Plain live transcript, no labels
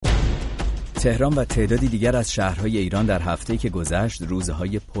تهران و تعدادی دیگر از شهرهای ایران در هفته‌ای که گذشت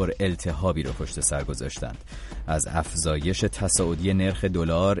روزهای پر التهابی را پشت سر گذاشتند. از افزایش تصاعدی نرخ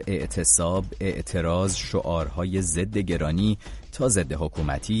دلار، اعتصاب، اعتراض، شعارهای ضد گرانی تا ضد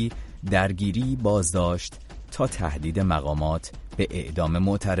حکومتی، درگیری، بازداشت تا تهدید مقامات به اعدام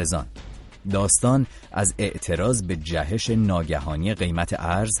معترضان. داستان از اعتراض به جهش ناگهانی قیمت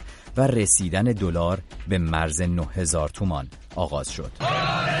ارز و رسیدن دلار به مرز 9000 تومان آغاز شد.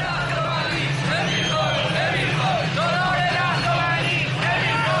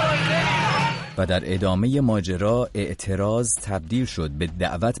 و در ادامه ماجرا اعتراض تبدیل شد به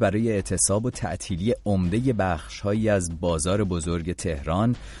دعوت برای اعتصاب و تعطیلی عمده بخش‌هایی از بازار بزرگ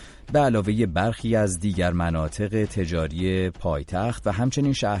تهران به علاوه برخی از دیگر مناطق تجاری پایتخت و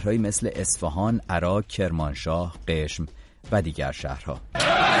همچنین شهرهایی مثل اصفهان، عراق، کرمانشاه، قشم و دیگر شهرها.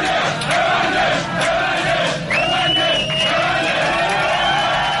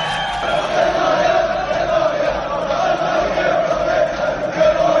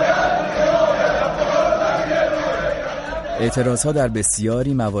 اعتراضها در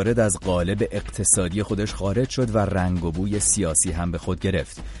بسیاری موارد از قالب اقتصادی خودش خارج شد و رنگ و بوی سیاسی هم به خود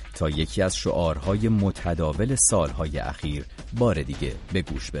گرفت تا یکی از شعارهای متداول سالهای اخیر بار دیگه به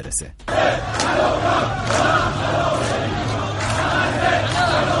گوش برسه.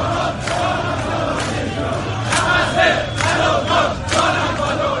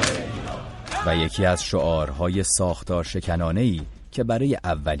 و یکی از شعارهای ساختار شکنانه‌ای که برای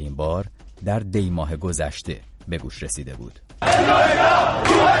اولین بار در دی ماه گذشته به گوش رسیده بود.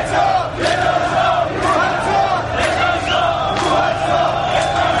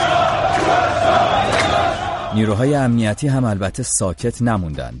 نیروهای امنیتی هم البته ساکت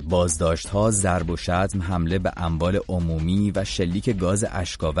نموندند. بازداشت‌ها، ضرب و شتم، حمله به اموال عمومی و شلیک گاز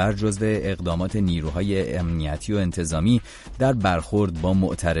اشک‌آور جزو اقدامات نیروهای امنیتی و انتظامی در برخورد با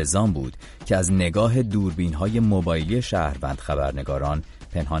معترضان بود که از نگاه دوربین‌های موبایلی شهروند خبرنگاران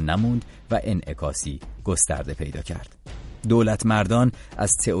پنهان نموند و انعکاسی گسترده پیدا کرد. دولت مردان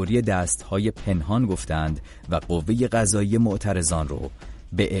از تئوری دست‌های پنهان گفتند و قوه قضایی معترضان رو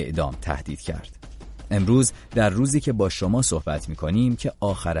به اعدام تهدید کرد. امروز در روزی که با شما صحبت می‌کنیم که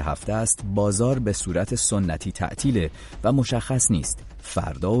آخر هفته است، بازار به صورت سنتی تعطیله و مشخص نیست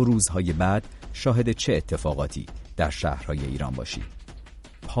فردا و روزهای بعد شاهد چه اتفاقاتی در شهرهای ایران باشیم.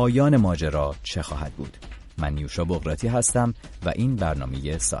 پایان ماجرا چه خواهد بود؟ من نیوشا بغراتی هستم و این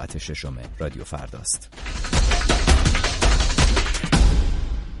برنامه ساعت 6 رادیو فرداست.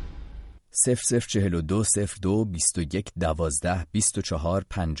 0042 02 21 12 24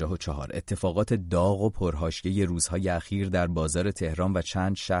 54 اتفاقات داغ و پرحاشیه روزهای اخیر در بازار تهران و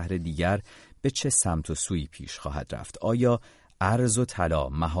چند شهر دیگر به چه سمت و سویی پیش خواهد رفت؟ آیا ارز و طلا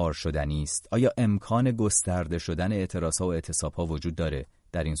مهار شدنی است؟ آیا امکان گسترده شدن اعتراضها و اعتصابها وجود داره؟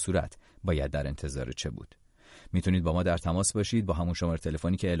 در این صورت باید در انتظار چه بود؟ میتونید با ما در تماس باشید با همون شماره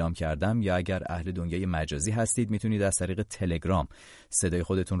تلفنی که اعلام کردم، یا اگر اهل دنیای مجازی هستید میتونید از طریق تلگرام صدای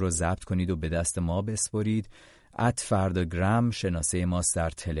خودتون رو ضبط کنید و به دست ما بسپرید. @فرداگرام شناسه ماست در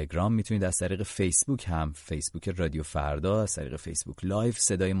تلگرام. میتونید از طریق فیسبوک هم، فیسبوک رادیو فردا، از طریق فیسبوک لایو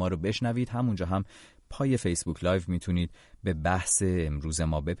صدای ما رو بشنوید. همونجا هم پای فیسبوک لایو میتونید به بحث امروز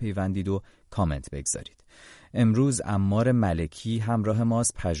ما بپیوندید و کامنت بگذارید. امروز عمار ملکی همراه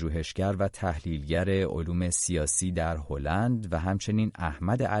ماست، پژوهشگر و تحلیلگر علوم سیاسی در هلند، و همچنین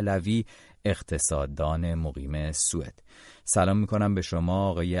احمد علوی، اقتصاددان مقیم سوئد. سلام میکنم به شما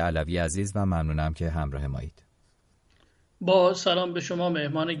آقای علوی عزیز و ممنونم که همراه مایید. با سلام به شما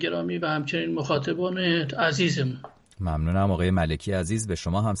مهمان گرامی و همچنین مخاطبان عزیزم. ممنونم آقای ملکی عزیز، به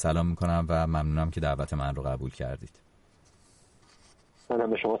شما هم سلام میکنم و ممنونم که دعوت من رو قبول کردید. منم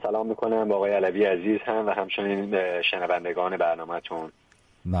به شما سلام میکنم با آقای علوی عزیز هم و همچنین شنوندگان برنامه‌تون.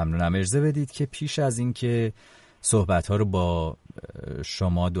 ممنونم. اجازه بدید که پیش از این که صحبت‌ها رو با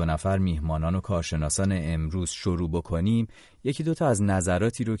شما دو نفر میهمانان و کارشناسان امروز شروع بکنیم، یکی دوتا از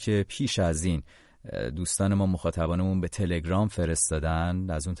نظراتی رو که پیش از این دوستان ما مخاطبانمون به تلگرام فرستادن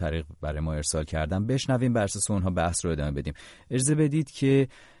از اون طریق برای ما ارسال کردن بشنویم، بر اساس اونها بحث رو ادامه بدیم. اجازه بدید که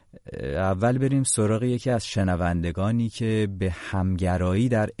اول بریم سراغ یکی از شنوندگانی که به همگرایی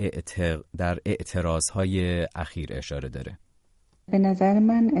در اعتراضهای اخیر اشاره داره. به نظر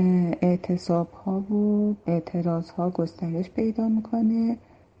من اعتصاب‌ها و اعتراض‌ها گسترش پیدا میکنه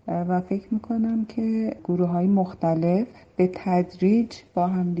و فکر میکنم که گروه‌های مختلف به تدریج با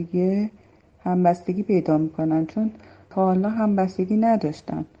همدیگه همبستگی پیدا میکنن، چون تا حالا همبستگی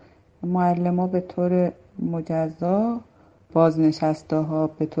نداشتن. معلم‌ها به طور مجزا، بازنشسته‌ها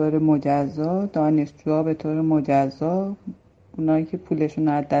به طور مجزا، دانشجوها به طور مجزا، اونایی که پولشون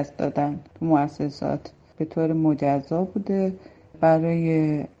از دست دادن تو مؤسسات به طور مجزا بوده.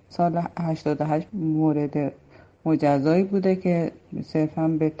 برای سال 88 مورد مجزایی بوده که صرفا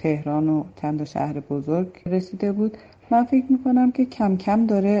به تهران و چند شهر بزرگ رسیده بود. من فکر میکنم که کم کم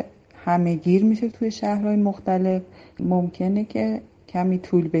داره همه گیر میشه توی شهرهای مختلف. ممکنه که کمی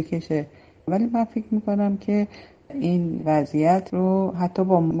طول بکشه، ولی من فکر میکنم که این وضعیت رو حتی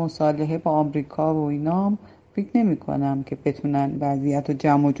با مصالحه با آمریکا و اینا فکر نمی کنم که بتونن وضعیت رو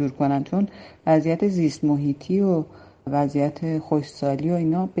جمع و جور کنن، چون وضعیت زیست محیطی و وضعیت خشکسالی و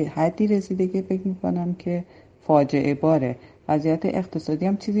اینا به حدی رسیده که فکر می کنم که فاجعه باره. وضعیت اقتصادی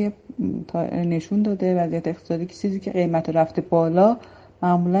هم چیزی نشون داده، وضعیت اقتصادی که چیزی که قیمت رفته بالا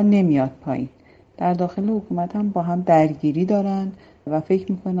معمولا نمیاد پایین. در داخل حکومت هم با هم درگیری دارن و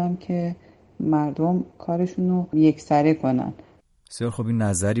فکر می کنم که مردم کارشون رو یکسره کنن. بسیار خوب. این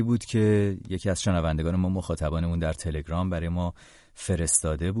نظری بود که یکی از شنوندگان ما، مخاطبانمون در تلگرام برای ما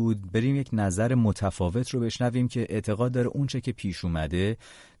فرستاده بود. بریم یک نظر متفاوت رو بشنویم که اعتقاد داره اونچه که پیش اومده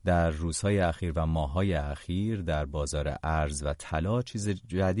در روزهای اخیر و ماههای اخیر در بازار ارز و طلا چیز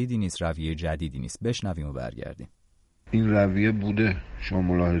جدیدی نیست، رویه جدیدی نیست. بشنویم و برگردیم. این رویه بوده. شما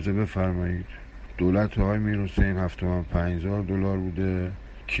ملاحظه بفرمایید دولت آقای میرحسین 75,000 دلار بوده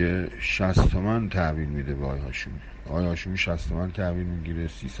که 60 تومن تحویل میده به آقای هاشمی. آقای هاشمی 60 تومن تحویل میگیره،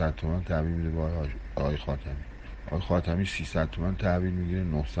 300 تومن تحویل میده به آقای خاتمی. آقای خاتمی 300 تومن تحویل میگیره،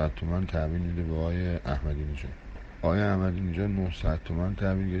 900 تومن تحویل میده به آقای احمدی نژاد. آقای احمدی نژاد 900 تومن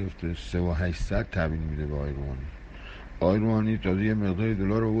تحویل گرفته، 3800 تحویل میده به آقای روحانی. آقای روحانی تازه یه مقدار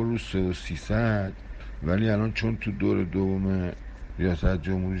دلار آورد رو 3300، ولی الان چون تو دور دوم ریاست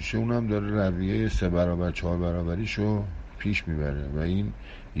جمهوریشه اونم داره رویه 3 برابر 4 برابریشو پیش میبره و این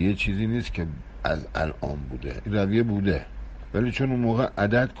یه چیزی نیست که از الان بوده. این رویه بوده، ولی چون اون موقع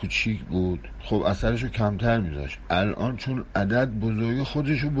عدد کوچیک بود خب اثرشو کمتر میذاشت. الان چون عدد بزرگی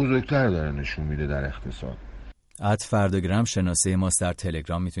خودشو بزرگتر داره نشون میده در اقتصاد. فرداگرام شناسه ماست در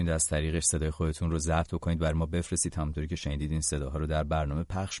تلگرام، میتونید از طریقش صدای خودتون رو ضبط کنید بر ما بفرستید. همونطوری که شنیدید این صداها رو در برنامه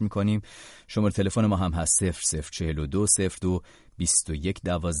پخش میکنیم. شماره تلفن ما هم هست 0042 02 21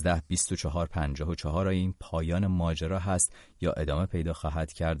 12 24 54. این پایان ماجرا هست یا ادامه پیدا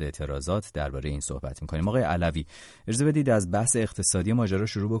خواهد کرد اعتراضات. درباره این صحبت میکنیم. آقای علوی، اجازه بدید از بحث اقتصادی ماجرا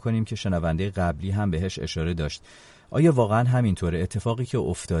شروع بکنیم که شنونده قبلی هم بهش اشاره داشت. آیا واقعا همینطوره؟ اتفاقی که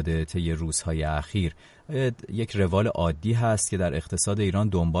افتاده طی روزهای اخیر یک روال عادی هست که در اقتصاد ایران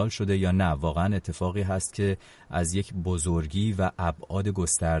دنبال شده یا نه واقعا اتفاقی هست که از یک بزرگی و ابعاد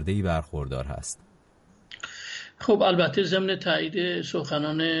گسترده‌ای برخوردار هست؟ خب البته ضمن تایید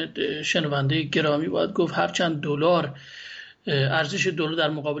سخنان شنونده گرامی باید گفت هرچند دلار، ارزش دلار در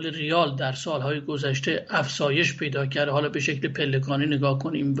مقابل ریال در سالهای گذشته افزایش پیدا کرده، حالا به شکل پلکانی نگاه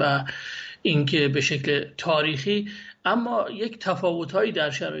کنیم و اینکه به شکل تاریخی، اما یک تفاوت‌هایی در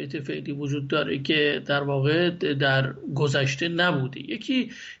شرایط فعلی وجود داره که در واقع در گذشته نبوده.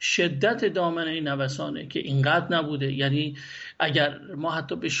 یکی شدت دامنه نوسانه که اینقدر نبوده. یعنی اگر ما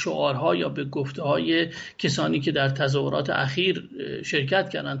حتی به شعارها یا به گفته‌های کسانی که در تظاهرات اخیر شرکت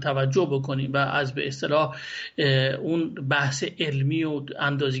کردن توجه بکنیم و از به اصطلاح اون بحث علمی و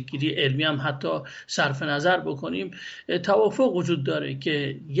اندازه‌گیری علمی هم حتی صرف نظر بکنیم، توافق وجود داره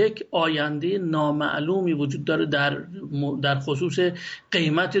که یک آینده نامعلومی وجود داره در خصوص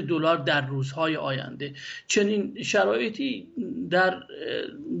قیمت دلار در روزهای آینده. چنین شرایطی در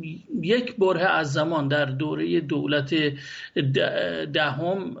یک بره از زمان در دوره دولت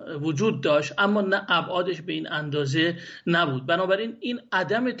دهم وجود داشت، اما نه ابعادش به این اندازه نبود. بنابراین این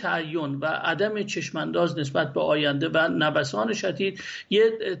عدم تعین و عدم چشمانداز نسبت به آینده و نوسان شدید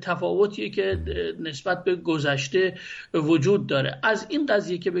یه تفاوتیه که نسبت به گذشته وجود داره. از این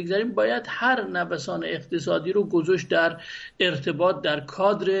قضیه که بگذاریم باید هر نوسان اقتصادی رو گذاشت در ارتباط در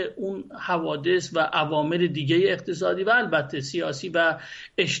کادر اون حوادث و عوامل دیگه اقتصادی و البته سیاسی و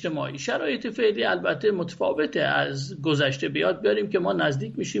اجتماعی. شرایط فعلی البته متفاوته از گذشته. بیاد بیاریم که ما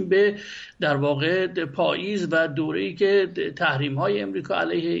نزدیک میشیم به در واقع پاییز و دوره‌ای که تحریم‌های امریکا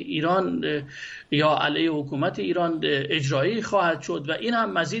علیه ایران یا علیه حکومت ایران اجرایی خواهد شد و این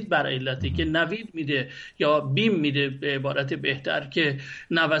هم مزید بر علتی که نوید میده یا بیم میده به عبارت بهتر که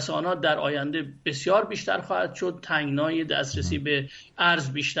نوسانات در آینده بسیار بیشتر خواهد شد، تنگنای دسترسی به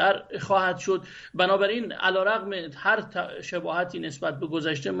ارز بیشتر خواهد شد. بنابراین علیرغم هر شباهتی نسبت به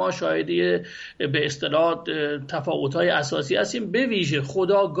گذشته ما شاهده به اصطلاح تفاوت‌های اساسی هستیم، به ویژه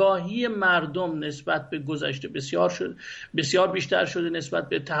خودآگاهی مردم نسبت به گذشته بسیار بیشتر شده نسبت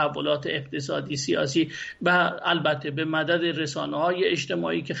به تحولات اقتصادی، سیاسی و البته به مدد رسانه‌های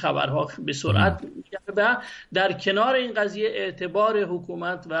اجتماعی که خبرها به سرعت و در کنار این قضیه اعتبار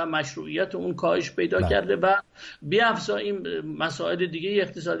حکومت و مشروعیت اون کاهش پیدا کرده و بیافزاییم مسائل دیگه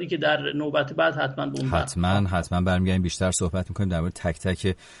اقتصادی که در نوبت بعد حتما برمیگردیم بیشتر صحبت می‌کنیم در مورد تک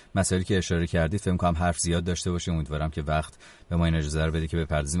تک مسائلی که اشاره کردید. فکر می‌کنم حرف زیاد داشته باشیم، امیدوارم که وقت به ما این اجازه رو بده که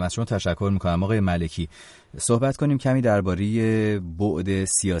بپردازیم. از شما تشکر می‌کنم آقای ملکی. صحبت کنیم کمی درباره بعد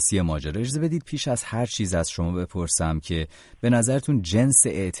سیاسی ماجرا. اجازه بدید پیش از هر چیز از شما بپرسم که به نظرتون جنس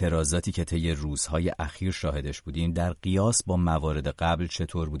اعتراضاتی که طی روزهای اخیر شاهدش بودین در قیاس با موارد قبل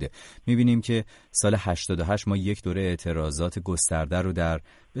چطور بوده؟ می‌بینیم که سال 88 ما یک دوره اعتراضات گسترده رو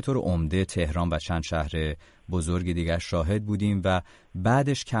به طور عمده تهران و چند شهر بزرگ دیگر شاهد بودیم و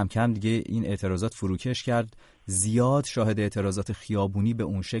بعدش کم کم دیگه این اعتراضات فروکش کرد. زیاد شاهد اعتراضات خیابونی به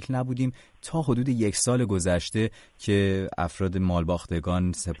اون شکل نبودیم تا حدود 1 سال گذشته که افراد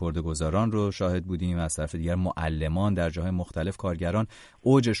مالباختگان، سپرده‌گذاران رو شاهد بودیم، از طرف دیگر معلمان در جاهای مختلف، کارگران.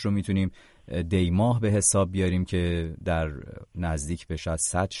 اوجش رو میتونیم دیماه به حساب بیاریم که در نزدیک به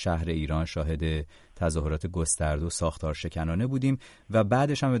 100 شهر ایران شاهد تظاهرات گسترده و ساختار شکنانه بودیم و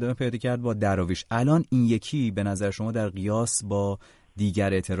بعدش هم ادامه پیدا کرد با دراویش. الان این یکی به نظر شما در قیاس با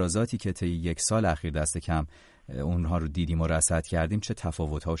دیگر اعتراضاتی که طی 1 سال اخیر دست کم اونها رو دیدیم و رصد کردیم چه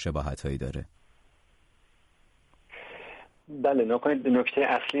تفاوت‌ها و شباهت‌هایی داره؟ بله، نکته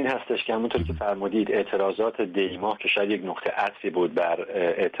اصلی این هستش که همونطور که فرمودید اعتراضات دیماه که شاید یک نقطه عطفی بود بر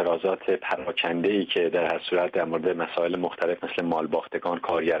اعتراضات پراکنده‌ای که در هر صورت در مورد مسائل مختلف مثل مالباختگان،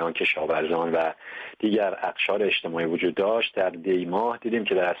 کارگران، کشاورزان و دیگر اقشار اجتماعی وجود داشت. در دیماه دیدیم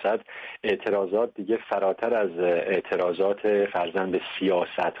که در اصل اعتراضات دیگه فراتر از اعتراضات فرضاً به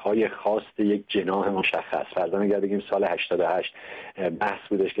سیاست‌های خاص یک جناح مشخص، فرضاً اگر بگیم سال 88 بحث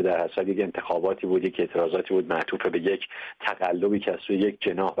بودش که در اصل یک انتخاباتی بود، یک اعتراضاتی بود معطوف به یک تقلبی که از سوی یک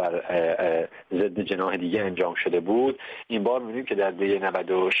جناح بر ضد جناح دیگه انجام شده بود. این بار می‌بینیم که در دهه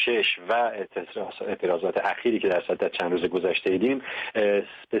 96 و اعتراضات اخیری که در چند روز گذشته دیدیم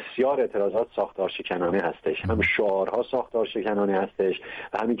بسیار اعتراضات ساختار شکنانه هستش، هم شعارها ساختار شکنانه هستش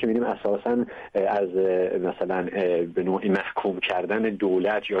و همین که می‌بینیم اساساً از مثلا به نوعی محکوم کردن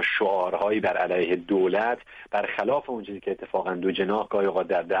دولت یا شعارهایی بر علیه دولت برخلاف اون چیزی که اتفاقاً دو جناح گاهی اوقات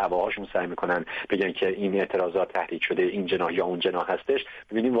در دعواهاشون سعی می‌کنن بگن که این اعتراضات تحریک شده، این جناح یا اون جناح هستش،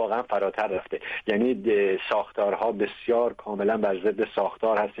 ببینیم واقعا فراتر رفته. یعنی ساختارها بسیار کاملا بر ضد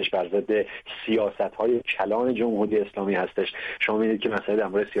ساختار هستش، بر ضد سیاست‌های کلان جمهوری اسلامی هستش. شما می‌بینید که مثلا در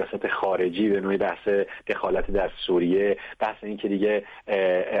مورد سیاست خارجی به نوعی بحث دخالت در سوریه، بحث این که دیگه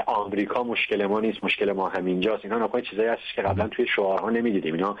آمریکا مشکل ما نیست، مشکل ما همینجاست، اینا ناخواه چیزایی هستش که قبلا توی شعارها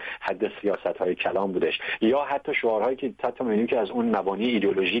نمی‌دیدیم، اینا حد سیاست‌های کلان بودش. یا حتی شعارهایی که حتی می‌بینیم که از اون مبانی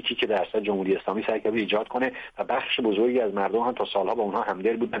ایدئولوژیکی که در اصل جمهوری اسلامی سعی کرده ایجاد کنه و بخش بزرگی از مردم هم تا سالها با اونها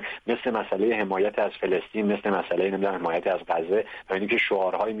همدل بودن، مثل مسئله حمایت از فلسطین، مثل مسئله حمایت از غزه، و اینکه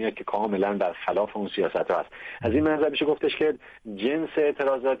شعارهایی میاد که کاملا برخلاف اون سیاست‌ها است. از این منظر میشه گفتش که جنس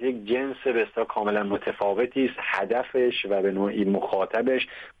اعتراضات یک جنس به اصطلاح کاملا متفاوتی است. هدفش و به نوعی مخاطبش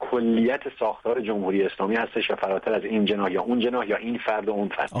کلیت ساختار جمهوری اسلامی هستش و فراتر از این جناح یا اون جناح یا این فرد و اون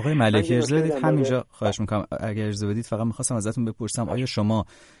فرد. آقای ملکی اجازه بدید همینجا خواهش می‌کنم، اگر اجازه بدید فقط می‌خواستم ازتون بپرسم آیا شما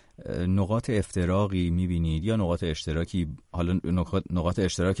نقاط افتراقی می‌بینید یا نقاط اشتراکی؟ حالا نقاط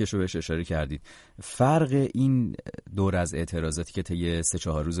اشتراکش رو بهش اشاره کردید. فرق این دور از اعتراضاتی که طی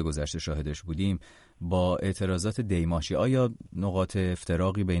 3-4 روز گذشته شاهدش بودیم با اعتراضات دیماهی، آیا نقاط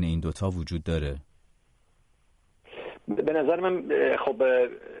افتراقی بین این دوتا وجود داره؟ به نظر من خب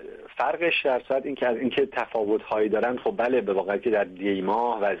فرقش در صورت اینکه تفاوت‌هایی دارن، خب بله به واقع که در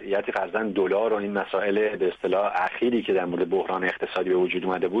دیماه وضعیت فرضاً دلار و این مسائل به اصطلاح اخیری که در مورد بحران اقتصادی به وجود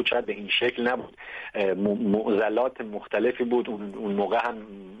اومده بود شاید به این شکل نبود، معضلات مختلفی بود. اون موقع هم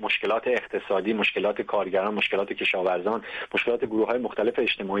مشکلات اقتصادی، مشکلات کارگران، مشکلات کشاورزان، مشکلات گروه‌های مختلف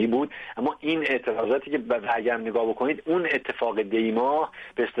اجتماعی بود. اما این اعتراضاتی که اگر نگاه بکنید اون اتفاق دیماه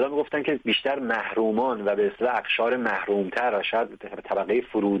به اصطلاح میگفتن که بیشتر محرومان و به اصطلاح اقشار محرومتر و شاید طبقه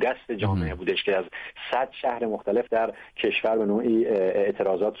فرودست جامعه بودش که از 100 شهر مختلف در کشور به نوعی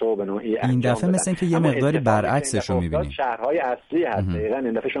اعتراضات رو به نوعی این دفعه مثل اینکه یه مقداری برعکسش رو می‌بینیم. شهرهای اصلی هست دقیقاً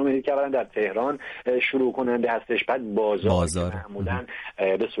این دفعه شما می‌بینید که اولا در تهران شروع کننده هستش، بعد بازار معمولاً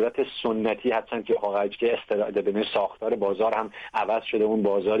به صورت سنتی هستن که واقعاً که به نوعی ساختار بازار هم عوض شده، اون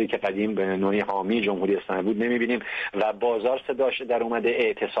بازاری که قدیم به نوعی حامی جمهوری اسلامی بود نمی‌بینیم و بازار صداش در اومده.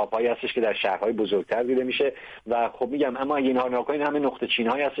 اعتصاب‌هایی هستش که در شهرهای بزرگتر دیده میشه و خب میگم اما اینها ناکنید همه نقطه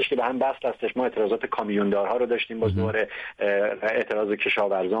چین‌هایی هستش که به هم وصل هستش. ما اعتراضات کامیوندارها رو داشتیم باز دوره، اعتراض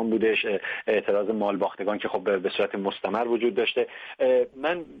کشاورزان بودش، اعتراض مالباختگان که خب به صورت مستمر وجود داشته.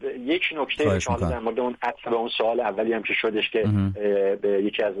 من یک نکته که حالا در مورد اون عطف به اون سوال اولی هم که شدش که به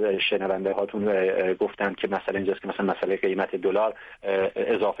یکی از شنونده هاتون گفتن که مثلا اینجاست که مثلا مسئله قیمت دلار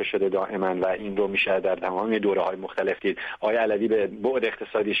اضافه شده دائما و این رو میشه در تمام دوره‌های مختلف دید. آقای علوی به بعد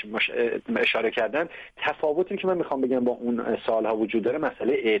اقتصادیش اشاره کردن. تفاوتی که من میخوام بگم با اون سالها وجود داره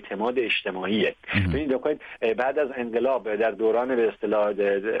مسئله اعتماد اجتماعیه. ببینید بعد از انقلاب در دوران به اصطلاح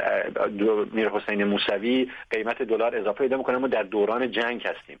میرحسین موسوی قیمت دلار اضافه پیدا میکنه. ما در دوران جنگ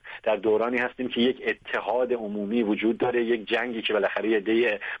هستیم، در دورانی هستیم که یک اتحاد عمومی وجود داره، یک جنگی که بالاخره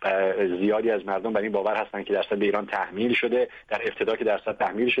عده زیادی از مردم بر این باور هستن که درصد به ایران تحمیل شده، در ابتدا که درصد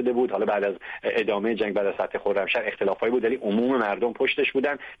تحمیل شده بود، حالا بعد از ادامه جنگ بعد از فتح خرمشهر اختلافایی بود ولی عموم مردم پشتش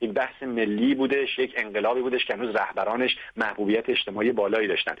بودن. یک بحث ملی بودش، یک انقلابی بودش که هنوز رهبرانش محبوبیت اجتماعی بالایی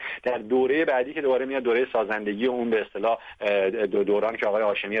داشتن. در دوره بعدی که دوباره میاد دوره سازندگی و اون به اصطلاح دوران که آقای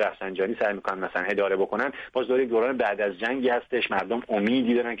هاشمی رفسنجانی سعی میکنن مثلا اداره بکنن، باز دوران بعد از جنگی هستش. مردم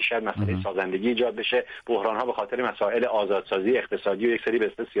امیدی دارن که شاید مسئله سازندگی ایجاد بشه. بحران‌ها به خاطر مسائل آزادسازی اقتصادی و یک سری به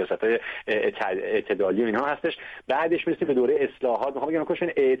اصطلاح سیاست‌های اعتدالی و اینها هستش. بعدش میرسیم به دوره اصلاحات. میخوام بگم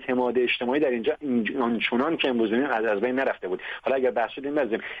که اعتماد اجتماعی در اینجا آنچنان که امروز می‌بینیم از بین نرفته بود. حالا اگر بحث شد این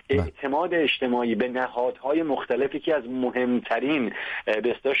بزنیم اعتماد اجتماعی به نهادهای مختلفی که از مهمترین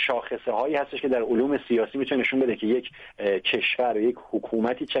به اصطلاح شاخصه‌هایی هستش که در علوم سیاسی میتونه نشون بده که یک کشور، یک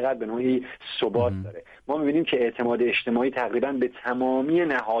حکومتی چقدر به نوعی ثبات داره. ما می‌بینیم که اعتماد اجتماعی تقریبا به تمامی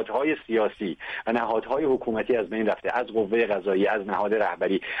نهادهای سیاسی و نهادهای حکومتی از بین رفته، از قوه قضاییه، از نهاد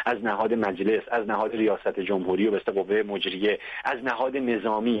رهبری، از نهاد مجلس، از نهاد ریاست جمهوری و به اصطلاح قوه مجریه، از نهاد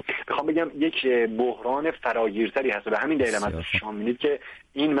نظامی. میخوام بگم یک بحران فراگیرتری هست. به همین دلیل هم شما می‌بینید که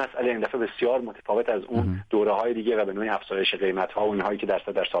این مسئله این دفعه بسیار متفاوت از اون دوره‌های دیگه و به نوعی افزایش قیمت‌ها و اینهایی که در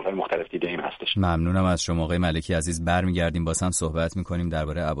سال‌های مختلف دیده‌ایم هستش. ممنونم از شما آقای ملکی عزیز. برمیگردیم باز هم صحبت می‌کنیم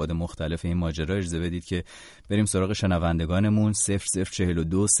درباره ابعاد مختلف این ماجرا. اجازه بدید که بریم سراغ شنوندگانمون.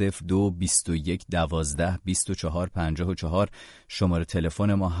 0042 02 21 12 24 54 شماره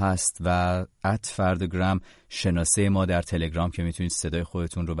تلفن ما هست و @فردگرام شناسه ما در تلگرام که میتونید صدای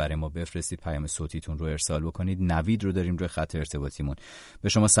خودتون رو برای ما بفرستید، پیام صوتیتون رو ارسال بکنید. نوید رو داریم روی خط ارتباطیمون. به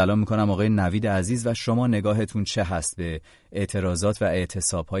شما سلام میکنم آقای نوید عزیز و شما نگاهتون چه هست به اعتراضات و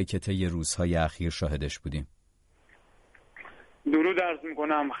اعتصاب هایی که طی روزهای اخیر شاهدش بودیم؟ درود عرض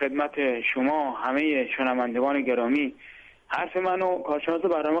میکنم خدمت شما همه شنوندگان گرامی. حرف منو کارشناس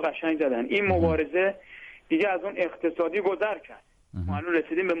برنامه قشنگ زدن. این مبارزه دیگه از اون اقتصادی گذر کرد. ما الان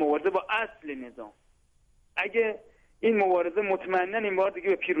رسیدیم به مبارزه با اصل نظام. اگه این مبارزه مطمئنا این بار دیگه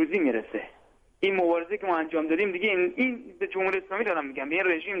به پیروزی میرسه. این مبارزه که ما انجام دادیم دیگه این به جمهوری اسلامی دارم میگم، به این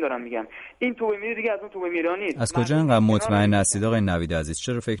رژیم دارم میگم، این توبه میری دیگه از اون توبه میرانی نیست. از کجا اینقدر مطمئن هستید آقای نوید عزیز؟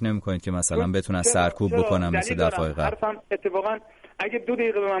 چرا فکر نمی‌کنید که مثلا بتونن سرکوب بکنن مثل دفعه قبل؟ حرفم اتفاقا اگه 2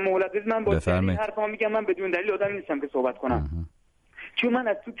 دقیقه به من مهلت بدید من با این حرفمو میگم. من بدون دلیل آدم نیستم که صحبت کنم. چون من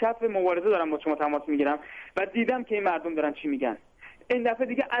از تو کف مبارزه دارم با شما تماس میگیرم و دیدم که این مردم دارن چی میگن. این دفعه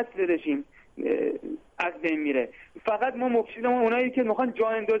دیگه اصل رژیم از بین میره. فقط ما مفسدیم اونایی که میخوان جا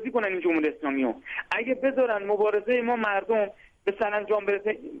اندازی کنن این جمهوری اسلامیو. اگه بذارن مبارزه ما مردم به سرانجام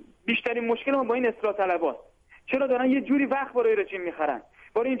برسه، بیشترین مشکل ما با این اصلاح طلباست. چرا دارن یه جوری وقت برای رژیم میخرن،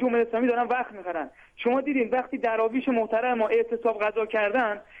 برای این جمهوری اسلامی دارن وقت میخرن. شما دیدین وقتی دراویش محترم ما اعتصاب قضا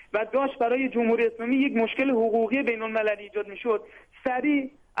کردن و داشت برای جمهوری اسلامی یک مشکل حقوقی بین‌المللی ایجاد میشد،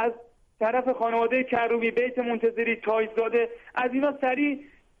 سریع از طرف خانواده کروبی، بیت منتظری، تایزاده، از اینا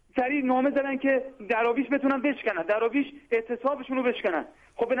سریع نامه زدن که دراویش بتونن بشکنن، دراویش اعتصابشون رو بشکنن.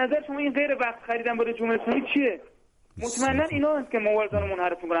 خب به نظر شما این غیر وقت خریدن برای جمهوری اسلامی چیه؟ مطمئنا اینا هست که مبارزه رو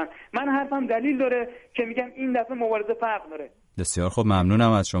منحرف می‌کنن. من حرفم دلیل داره که میگم این دفعه مبارزه فرق داره. بسیار خب،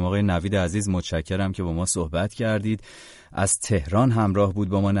 ممنونم از شما آقای نوید عزیز. متشکرم که با ما صحبت کردید. از تهران همراه بود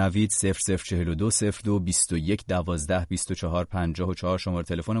با ما نوید. 0042 02 21 12 24 54 شماره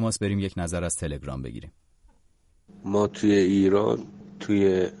تلفن ماست. بریم یک نظر از تلگرام بگیریم. ما توی ایران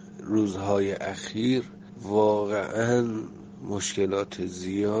توی روزهای اخیر واقعا مشکلات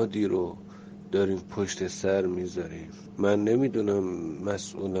زیادی رو داریم پشت سر میذاریم. من نمیدونم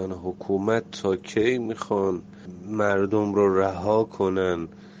مسئولان حکومت تا کی میخوان مردم رو رها کنن.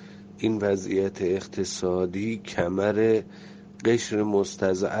 این وضعیت اقتصادی کمر قشر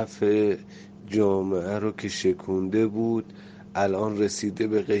مستضعف جامعه رو که شکونده بود الان رسیده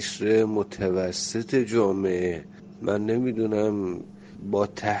به قشر متوسط جامعه. من نمیدونم با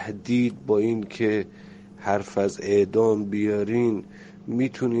تهدید، با این که حرف از اعدام بیارین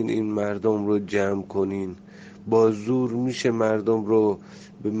میتونین این مردم رو جمع کنین. با زور میشه مردم رو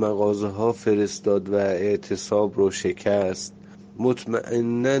به مغازه ها فرستاد و اعتصاب رو شکست.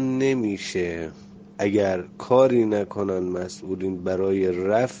 مطمئنا نمیشه اگر کاری نکنن مسئولین برای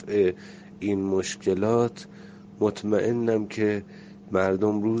رفع این مشکلات. مطمئنم که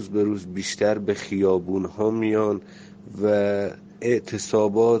مردم روز به روز بیشتر به خیابون ها میان و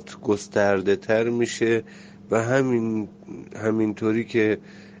اعتصابات گسترده تر میشه و همینطوری که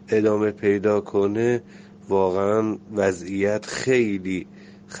ادامه پیدا کنه واقعا وضعیت خیلی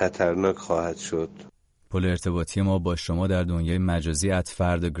خطرناک خواهد شد. پل ارتباطی ما با شما در دنیای مجازی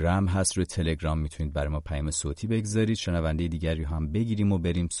 @فردگرام هست. روی تلگرام میتونید برای ما پیام صوتی بگذارید. شنونده دیگری هم بگیریم و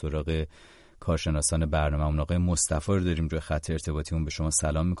بریم سراغ کارشناسان برنامه‌مون. آقای مصطفی رو داریم روی خط ارتباطیمون. به شما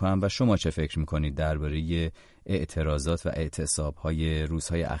سلام میکنم و شما چه فکر میکنید درباره اعتراضات و اعتصاب‌های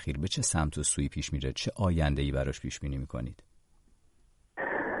روزهای اخیر؟ به چه سمت و سویی پیش میره؟ چه آینده‌ای براش پیش بینی میکنید؟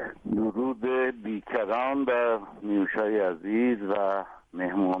 درود بیکران و نیوشای عزیز و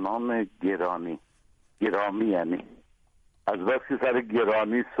مهمانان گرامی یعنی از وقتی سر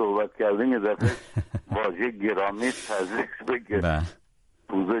گرانی صحبت کردیم یه دفعه واژه گرامی تزریق بگه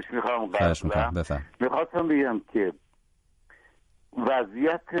پوزش میخوام قبلا میخواستم بگم که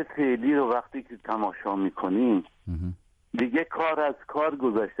وضعیت فعلی رو وقتی که تماشا میکنیم دیگه کار از کار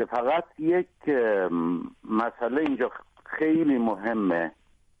گذشته. فقط یک مسئله اینجا خیلی مهمه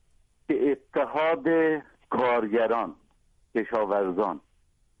که اتحاد کارگران، کشاورزان،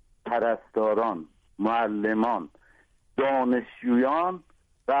 پرستاران، معلمان، دانشجویان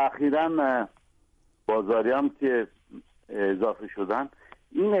و اخیراً بازاریان که اضافه شدن،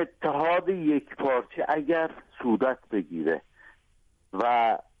 این اتحاد یک پارچه اگر صورت بگیره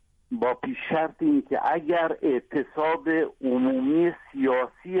و با پیش شرط این که اگر اعتصاب عمومی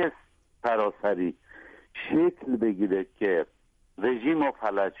سیاسی سراسری شکل بگیره که رژیم رو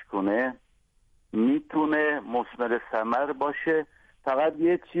فلج کنه، میتونه مثمر ثمر باشه. فقط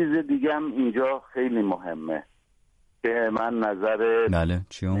یه چیز دیگه هم اینجا خیلی مهمه که من نظر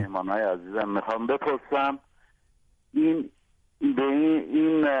مهمانای عزیزم میخوام بپرسم. این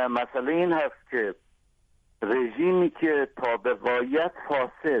مسئله این هست که رژیمی که تا به غایت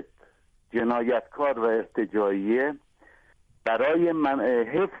فاسد، جنایتکار و ارتجاعیه، برای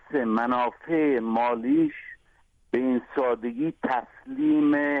حفظ منافع مالیش به این سادگی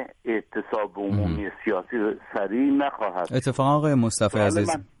تسلیم اعتصاب عمومی سیاسی سریع نخواهد. اتفاقا آقای مصطفی عزیز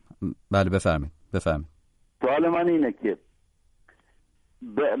بله بفرمایید. سوال من اینه که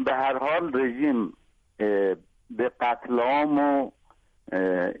به هر حال رژیم به قتل عام و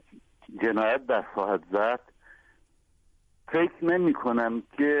جنایت دست خواهد زد. فکر نمی کنم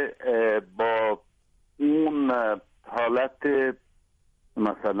که با اون حالت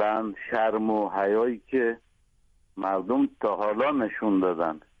مثلا شرم و حیایی که مردم تا حالا نشون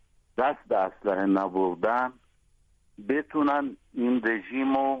دادن، دست به اسلحه نبردن، بتونن این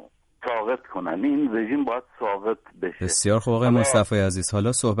رژیم رو ساقط کنن. این رژیم باید ساقط بشه. بسیار خوب آقای مصطفی عزیز،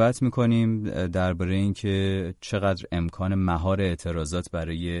 حالا صحبت میکنیم درباره این که چقدر امکان مهار اعتراضات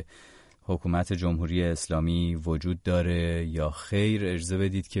برای حکومت جمهوری اسلامی وجود داره یا خیر. اجازه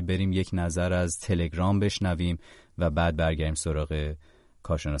بدید که بریم یک نظر از تلگرام بشنویم و بعد برگردیم سراغ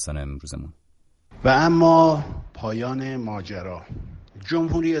کارشناسان امروزمون. و اما پایان ماجرا،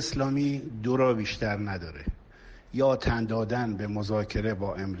 جمهوری اسلامی دو را بیشتر نداره: یا تن دادن به مذاکره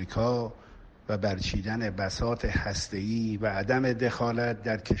با امریکا و برچیدن بساط هسته‌ای و عدم دخالت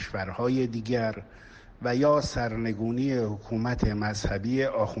در کشورهای دیگر، و یا سرنگونی حکومت مذهبی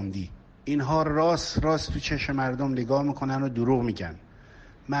آخوندی. اینها راست تو چشم مردم نگاه میکنن و دروغ میگن.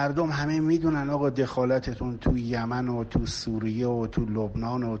 مردم همه میدونن آقا دخالتتون تو یمن و تو سوریه و تو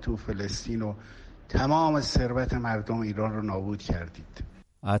لبنان و تو فلسطین و تمام ثروت مردم ایران رو نابود کردید.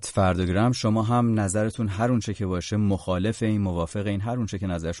 فردگرام شما هم نظرتون هر اونچه که باشه، مخالف این، موافق این، هر اونچه که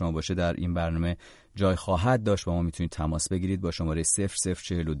نظر شما باشه در این برنامه جای خواهد داشت. با ما میتونید تماس بگیرید با شماره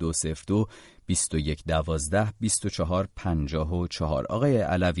 004202 2112 2454. آقای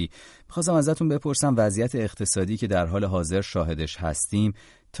علوی، می‌خواستم ازتون بپرسم وضعیت اقتصادی که در حال حاضر شاهدش هستیم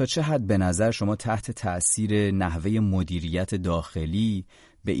تا چه حد به نظر شما تحت تأثیر نحوه مدیریت داخلی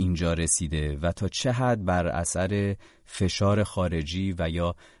به اینجا رسیده و تا چه حد بر اثر فشار خارجی و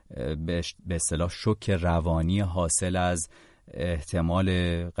یا به اصطلاح شوک روانی حاصل از احتمال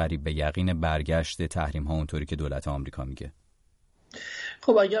قریب به یقین برگشت تحریم ها اونطوری که دولت آمریکا میگه؟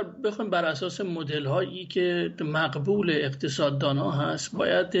 خب اگر بخوایم بر اساس مدل هایی که مقبول اقتصاددانا هست،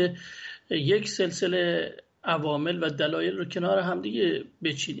 باید یک سلسله عوامل و دلایل رو کنار هم دیگه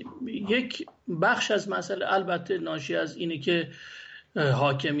بچینیم. یک بخش از مسئله البته ناشی از اینه که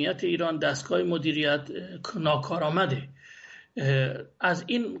حاکمیت ایران، دستگاه مدیریت ناکارآمده. از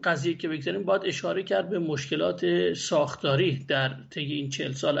این قضیه که بگذاریم باید اشاره کرد به مشکلات ساختاری در طی این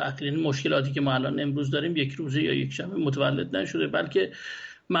 40 سال اخیر. مشکلاتی که ما الان امروز داریم یک روزه یا یک شبه متولد نشده، بلکه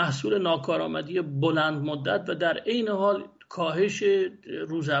محصول ناکارآمدی بلند مدت و در عین حال کاهش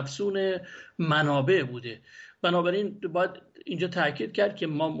روزافزون منابع بوده. بنابراین باید اینجا تاکید کرد که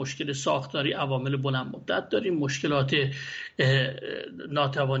ما مشکل ساختاری عوامل بلند مدت داریم، مشکلات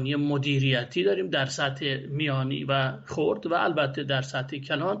ناتوانی مدیریتی داریم در سطح میانی و خرد و البته در سطح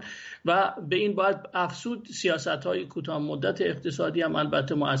کلان، و به این باید افزود سیاست‌های کوتاه مدت اقتصادی هم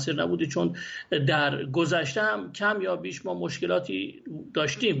البته مؤثر نبوده، چون در گذشته هم کم یا بیش ما مشکلاتی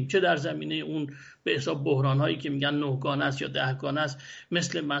داشتیم، چه در زمینه اون به حساب بحران‌هایی که میگن 9 گانه است یا 10 گانه است،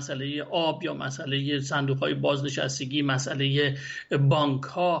 مثل مسئله آب یا مسئله صندوق‌های بازنشستگی، مسئله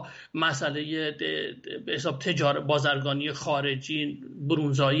بانک‌ها، مسئله به حساب بازرگانی خارجی،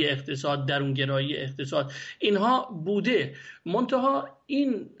 برونزایی اقتصاد، درونگرایی اقتصاد، اینها بوده. منتها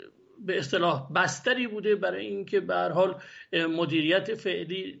این به اصطلاح بستری بوده برای اینکه به هر حال مدیریت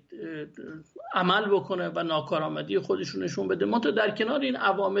فعلی عمل بکنه و ناکارآمدی خودش رو نشون بده. منتها در کنار این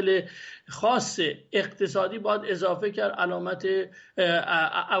عوامل خاص اقتصادی باید اضافه کرد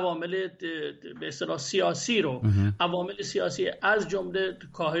عوامل به اصطلاح سیاسی رو، عوامل سیاسی از جمله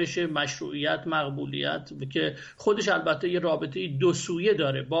کاهش مشروعیت، مقبولیت که خودش البته یه رابطه دو سویه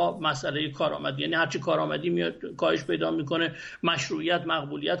داره با مسئله کارآمدی، یعنی هرچی کارآمدی میاد کاهش پیدا میکنه، مشروعیت،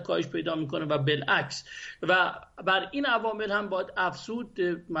 مقبولیت کاهش پیدا میکنه و بالعکس. و بر این عوامل هم باید افزود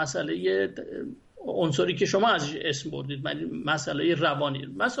مسئله عنصری که شما ازش اسم بردید، مسئله روانی.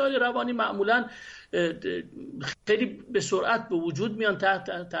 مسائل روانی معمولا خیلی به سرعت به وجود میان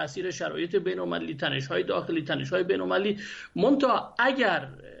تحت تاثیر شرایط بین‌المللی، تنش‌های داخلی، تنش‌های بین‌المللی. منتها اگر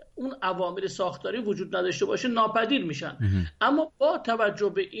اون عوامل ساختاری وجود نداشته باشه ناپدید میشن. اما با توجه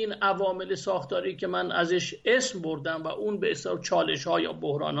به این عوامل ساختاری که من ازش اسم بردم و اون به اصطلاح چالش‌ها یا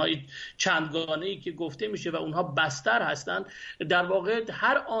بحران‌های چندگانه‌ای که گفته میشه و اونها بستر هستن، در واقع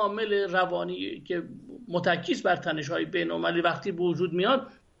هر عامل روانی که متکی بر تنش‌های بین‌المللی وقتی به وجود میاد،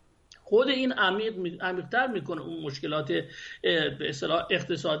 خود این عمیق‌تر میکنه اون مشکلات به اصطلاح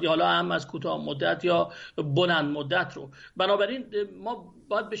اقتصادی، حالا هم از کوتاه مدت یا بلند مدت رو. بنابراین ما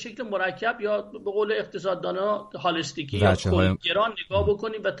باید به شکل مرکب یا به قول اقتصاددانا هالیستیکی یا کلگران نگاه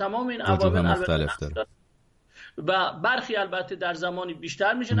بکنیم و تمام این عوامل مختلف داره و برخی البته در زمانی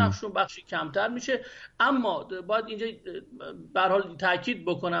بیشتر میشه نقششون، بخشی کمتر میشه. اما باید اینجا به هر حال تاکید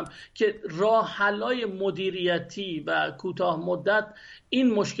بکنم که راه حل‌های مدیریتی و کوتاه مدت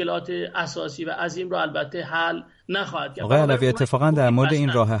این مشکلات اساسی و عظیم رو البته حل نخواهد کرد. آقای علوی، اتفاقا در مورد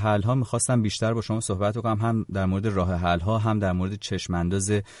این راه حل ها میخواستم بیشتر با شما صحبت کنم، هم در مورد راه حل ها، هم در مورد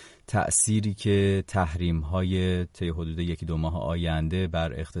چشمانداز تأثیری که تحریم های طی حدود 1-2 ماه آینده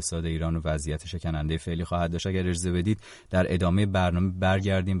بر اقتصاد ایران و وضعیت شکننده فعلی خواهد داشت. اگر اجازه بدید در ادامه برنامه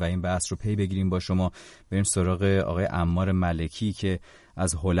برگردیم و این بحث رو پی بگیریم با شما. بریم سراغ آقای عمار ملکی که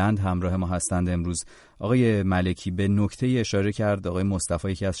از هلند همراه ما هستند امروز. آقای ملکی، به نکته اشاره کرد آقای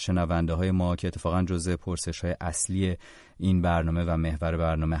مصطفی که از شنونده های ما که اتفاقا جزء پرسش های اصلی این برنامه و محور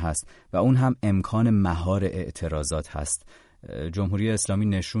برنامه هست و اون هم امکان مهار اعتراضات هست. جمهوری اسلامی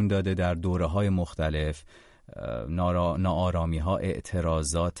نشون داده در دوره‌های مختلف ناآرامی‌ها،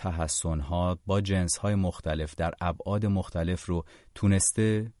 اعتراضات، تحسن‌ها با جنس‌های مختلف در ابعاد مختلف رو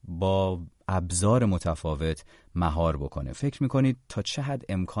تونسته با ابزار متفاوت مهار بکنه. فکر میکنید تا چه حد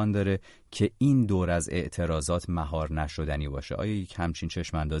امکان داره که این دور از اعتراضات مهار نشدنی باشه؟ آیا یک همچین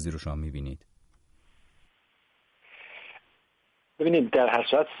چشم اندازی رو شما میبینید؟ ببینید، در هر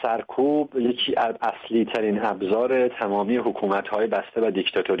صورت سرکوب یکی از اصلی ترین ابزار تمامی حکومت‌های بسته و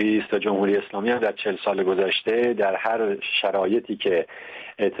دیکتاتوری است و جمهوری اسلامی هم در 40 سال گذشته در هر شرایطی که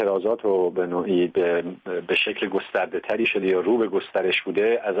اعتراضات رو به نوعی به شکل گسترده تری شده یا رو به گسترش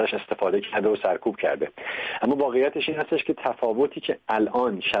بوده ازش استفاده کرده و سرکوب کرده. اما واقعیتش این هستش که تفاوتی که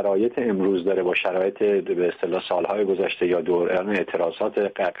الان شرایط امروز داره با شرایط به اصطلاح سالهای گذشته یا دوران اعتراضات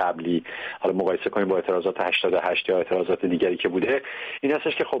قبلی، حالا مقایسه کنیم با اعتراضات 88 یا اعتراضات دیگری که بوده، این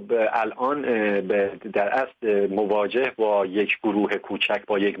هستش که خب الان در اصل مواجه با یک گروه کوچک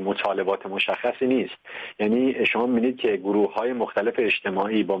با یک مطالبات مشخصی نیست. یعنی شما می‌بینید که گروه‌های مختلف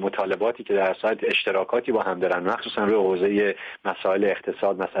اجتماعی با مطالباتی که در اصل اشتراکاتی با هم دارن، مخصوصا روی حوزه مسائل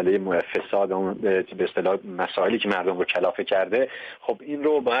اقتصاد، مسئله فساد، اون به اصطلاح مسائلی که مردم رو کلافه کرده، خب این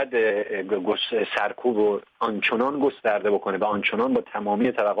رو باید سرکوب و آنچنان گسترده بکنه و آنچنان با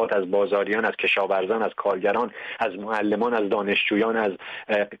تمامی طبقات از بازاریان، از کشاورزان، از کارگران، از معلمان، از دانشجویان، از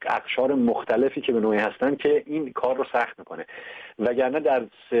اقشار مختلفی که به نوعی هستن که این کار رو سخت میکنه. وگرنه در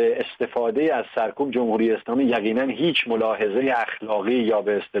استفاده از سرکوب جمهوری اسلامی یقینا هیچ ملاحظه اخلاقی یا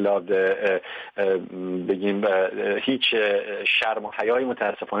به اصطلاح بگیم هیچ شرم و حیایی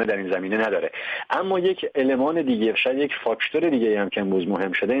متاسفانه در این زمینه نداره. اما یک المان دیگه، شاید یک فاکتور دیگه هم که امروز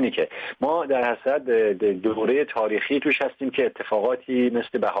مهم شده اینه که ما در حسرت دوره تاریخی توش هستیم که اتفاقاتی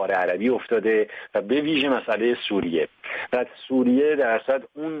مثل بهار عربی افتاده و به ویژه مسئله سوریه و سوریه در حسرت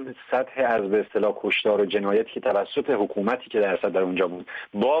اون سطح از به اصطلاح کشتار و جنایتی که توسط حکومتی که در حسرت در اونجا بود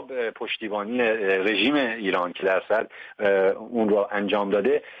با پشتیبانی رژیم ایران که در حسرت اون رو انجام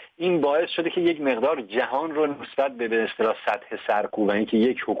داده، این باعث شده که یک مقدار جهان رو نسبت به اصطلاح سطح سرکوب و اینکه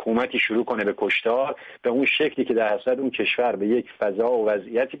یک حکومتی شروع کنه به کشتار به اون شکلی که در حسرت اون کشور به یک فضا و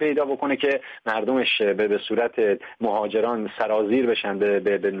وضعیتی پیدا بکنه که مردمش به صورت مهاجران سرازیر بشن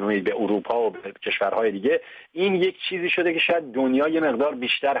به نوعی به اروپا و به کشورهای دیگه. این یک چیزی شده که شاید دنیا یه مقدار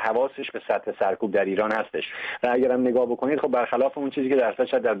بیشتر حواسش به سطح سرکوب در ایران هستش و اگرم نگاه بکنید خب برخلاف اون چیزی که در اصل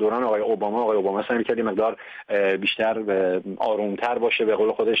شاید در دوران آقای اوباما سعی کرد مقدار بیشتر آرومتر باشه، به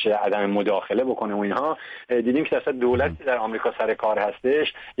قول خودش عدم مداخله بکنه و اینها، دیدیم که اصلا دولتی در آمریکا سر کار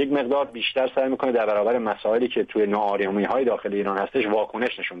هستش یک مقدار بیشتر سعی میکنه در برابر مسائلی که توی ناآرامی‌های داخل ایران هستش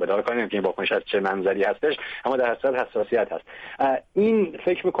واکنش نشون بده. کاری نمی‌کنه که این واکنش از چه منظری هستش، اما در اصل حساسیت هست. این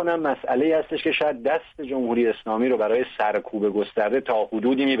فکر میکنم مسئله هستش که شاید دست جمهوری اسلامی رو برای سرکوب گسترده تا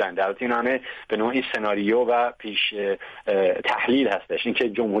حدودی میبنده. البته این همه به نوعی سناریو و پیش تحلیل هستش، اینکه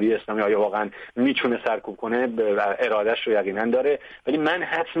جمهوری اسلامی آیا واقعا میتونه سرکوب کنه و ارادهش رو یقینا داره، ولی من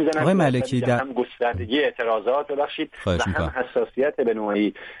حدس میزنم آقای ملکی هم گستردگی اعتراضات و هم حساسیت به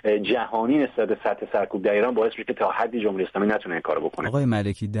نوعی جهانی نسبت به سطح سرکوب در ایران باعث میشه که تا حدی جمهوری اسلامی نتونه این کارو بکنه. آقای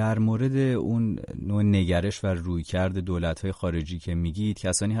ملکی، در مورد اون نوع نگرش و رویکرد دولت‌های خارجی که میگید،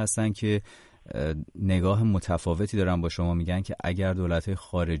 کسانی هستن که نگاه متفاوتی دارن با شما، میگن که اگر دولت‌های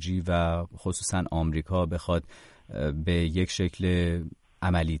خارجی و خصوصا آمریکا بخواد به یک شکل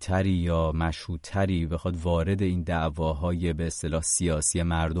عملی‌تری یا مشهودتری بخواد وارد این دعواهای به اصطلاح سیاسی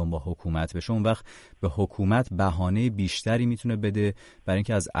مردم با حکومت بشه، اون وقت به حکومت بهانه بیشتری میتونه بده برای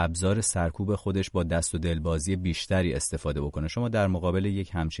اینکه از ابزار سرکوب خودش با دست و دلبازی بیشتری استفاده بکنه. شما در مقابل یک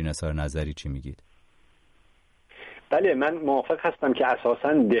همچین اظهار نظری چی میگید؟ بله، من موافق هستم که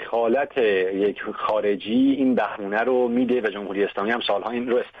اساساً دخالت یک خارجی این بهونه رو میده و جمهوری اسلامی هم سالها این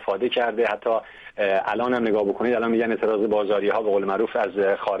رو استفاده کرده. حتی الان هم نگاه بکنید، الان میگن اعتراض بازاری‌ها به قول معروف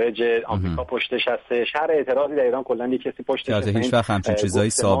از خارج آمریکا پشتش هست. شهر اعتراضی در ایران کلاً کسی پشتش هست. هیچ وقت همچین چیزایی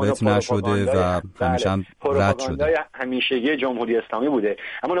ثابت نشده و همیشه هم رد شده. همیشگی جمهوری اسلامی بوده.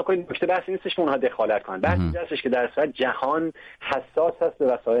 اما نکته بحثی نیستش که اونها دخالت کنن. بحثی هستش که در اصل جهان حساس هست به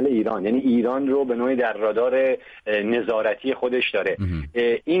وسایل ایران، یعنی ایران رو به نوعی در رادار نظارتی خودش داره.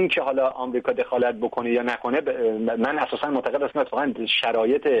 این که حالا آمریکا دخالت بکنه یا نکنه، من اساسا معتقد هستم اتفاقا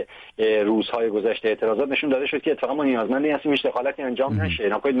شرایط روزهای گذشته اعتراضات نشون داده شد که اتفاقا ما نیازمند هستیم هیچ دخالتی انجام نشه.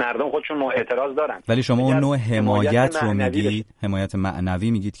 نکنید مردم خودشون اعتراض دارن. ولی شما اون نوع حمایت رو میگید، حمایت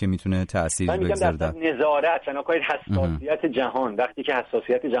معنوی میگید که میتونه تأثیر بگذاره در نظارت. نکنید حساسیت جهان، وقتی که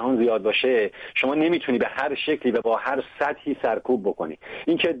حساسیت جهان زیاد باشه شما نمیتونی به هر شکلی و با هر سطحی سرکوب بکنی.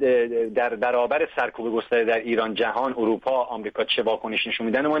 اینکه در برابر سرکوب گسترده در ایران جهان، اروپا، آمریکا چه واکنش نشون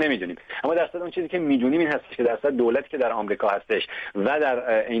میدن ما نمیدونیم، اما در اصل اون چیزی که میدونیم این هستش که در اصل دولتی که در آمریکا هستش و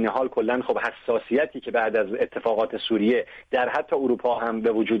در عین حال کلا خب حساسیتی که بعد از اتفاقات سوریه در حتی اروپا هم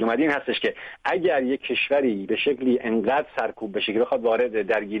به وجود اومد این هستش که اگر یک کشوری به شکلی انقدر سرکوب بشه که بخواد وارد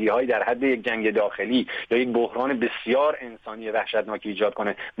درگیری‌های در حد یک جنگ داخلی یا یک بحران بسیار انسانی وحشتناکی ایجاد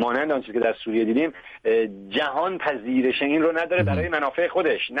کنه، مانند آنچه که در سوریه دیدیم، جهان پذیرش این رو نداره برای منافع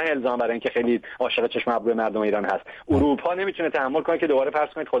خودش، نه الزام برای اینکه خیلی عاشق چشم ابرو مردم ایران هست. اروپا نمیتونه تحمل کنه که دوباره فرض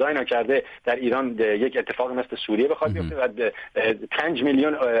کنید خدای نکرده در ایران یک اتفاق مثل سوریه بخواد بیفته و 5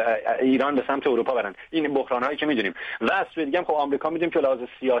 میلیون ایران به سمت اروپا برن. این بحرانایی که میدونیم. و از سوی دیگه هم خب آمریکا میدونیم که لحاظ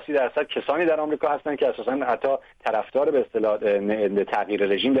سیاسی در اصل کسانی در آمریکا هستن که اساسا حتی طرفدار به اصطلاح تغییر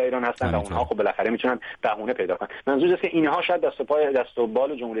رژیم در ایران هستن و اونها خب بالاخره میتونن بهونه پیدا کنن. منظور است که اینها شاید دست و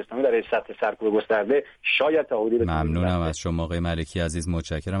بال جمهوری اسلامی برای سطح سرکوب گسترده شاید تا حدودی. ممنونم از شما آقای ملکی عزیز،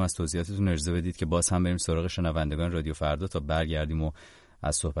 متشکرم از توضیحاتتون. اجازه بدید که باز هم بریم سراغ شنوندگان رادیو فردا تا برگردیم و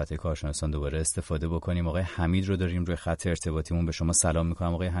از صحبت کارشناسان دوباره استفاده بکنیم. آقای حمید رو داریم روی خط ارتباطیمون. به شما سلام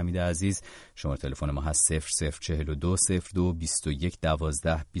میکنم آقای حمید عزیز. شماره تلفن ما هست 0042 02 21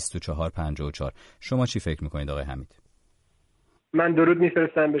 12 24 54. شما چی فکر میکنید آقای حمید؟ من درود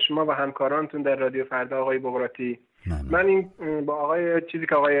میفرستم به شما و همکارانتون در رادیو فردا آقای بقراطی. من این با آقای چیزی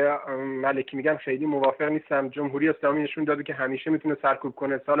که آقای ملکی میگم خیلی موافق نیستم. جمهوری اسلامی نشون داده که همیشه میتونه سرکوب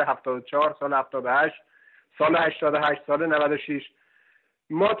کنه. سال 74، سال 78 سال 88 سال 96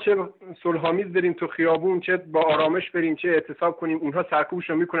 ما چه صلح‌آمیز بریم تو خیابون، چه با آرامش بریم، چه اعتصاب کنیم، اونها سرکوبش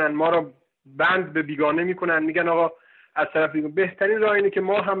رو میکنن، ما رو بند به بیگانه میکنن، میگن آقا از طرف بیگانه. بهترین راه اینه که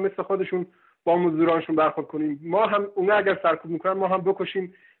ما هم مثل خودشون با مزدورانشون برخورد کنیم، ما هم اونها اگر سرکوب میکنن ما هم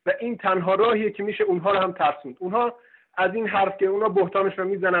بکشیم و این تنها راهیه که میشه اونها رو هم ترسوند. اونها از این حرف که اونها بهتانش رو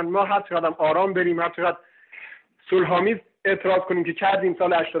میزنن، ما هر چقدر آرام بریم، هر چقدر صلح‌آمیز اعتراض کنیم که کردیم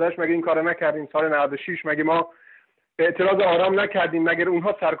سال 88 مگه این کارو نکردیم، سال 96 مگه ما اعتراض آرام نکردیم، مگر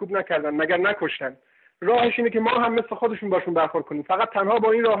اونها سرکوب نکردن، مگر نکشتن. راهش اینه که ما هم مثل خودشون باشون برخورد کنیم. فقط تنها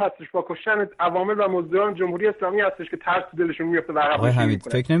با این راه هستش، با کشتن عوامل و مزدوران جمهوری اسلامی هستش که ترس دلشون میفته و عقب آقای حمید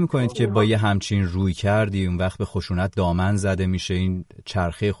فکر نمی‌کنید که با یه همچین روی کردی اون وقت به خشونت دامن زده میشه، این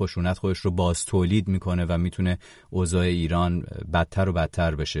چرخه خشونت خودش رو باز تولید میکنه و میتونه اوضاع ایران بدتر و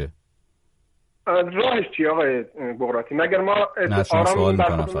بدتر بشه؟ راهش چیه آقای بغراتی؟ مگر ما آرام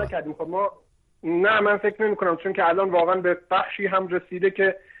برخورد نکردیم؟ خب ما نه، من فکر نمی‌کنم، چون که الان واقعا به بخشی هم رسیده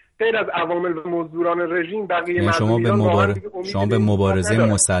که غیر از عوامل و مزدوران رژیم بقیه مردم شما به مبارزه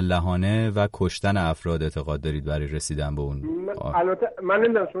مسلحانه و کشتن افراد اعتقاد دارید برای رسیدن به اون؟ البته من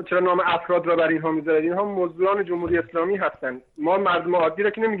نمیدونم شما چرا نام افراد را برای اینها میذارید. اینها مزدوران جمهوری اسلامی هستن. ما مردم عادی را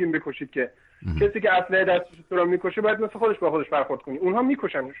که نمیگیم بکشید که. کسی که اسلحه دستش رو میکشه باید مثل خودش با خودش برخورد کنی. اونها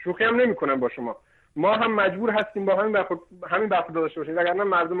میکشن، شوخی هم نمیکنن با شما. ما هم مجبور هستیم با همین برخورد داشته باشیم، وگرنه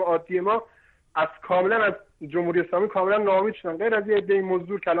مردم عادی ما از کاملا از جمهوری اسلامی کاملا ناامید شدن. غیر از یه عده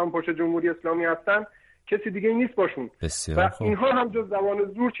مزدور که الان پشت جمهوری اسلامی هستن کسی دیگه نیست باشون و اینها هم جز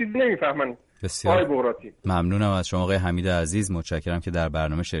زبان زور چیزی نمیفهمن. بسیار ممنونم از شما آقای حمید عزیز، متشکرم که در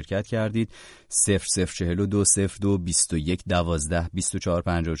برنامه شرکت کردید. 00420221122454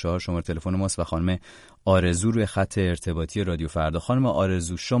 شماره تلفن ماست و خانم آرزو روی خط ارتباطی رادیو فردا. خانم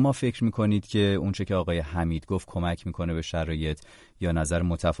آرزو، شما فکر میکنید که اون چه که آقای حمید گفت کمک میکنه به شرایط یا نظر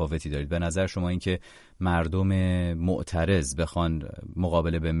متفاوتی دارید؟ به نظر شما این که مردم معترض بخوان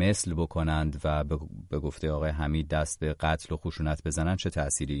مقابله به مثل بکنند و به گفته آقای حمید دست به قتل و خشونت بزنن چه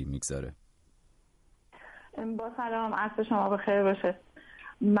تأثیری میگذاره؟ با سلام، عصر شما بخیر باشه.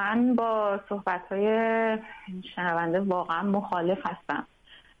 من با صحبت‌های شنونده واقعا مخالف هستم،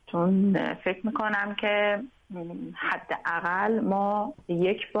 چون فکر میکنم که حداقل ما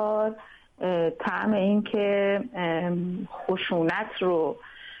یک بار طعم این که خشونت رو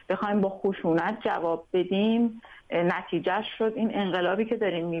بخوایم با خشونت جواب بدیم نتیجه شد این انقلابی که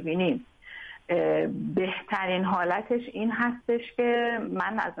داریم میبینیم. بهترین حالتش این هستش که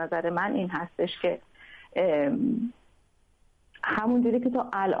از نظر من این هستش که همونجوری که تا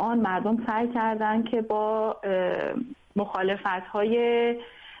الان مردم سعی کردن که با مخالفت‌های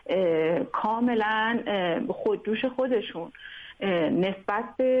کاملا خودجوش خودشون نسبت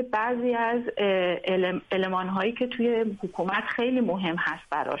به بعضی از المان‌هایی که توی حکومت خیلی مهم هست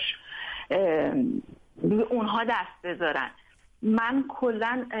براش اونها دست بذارن. من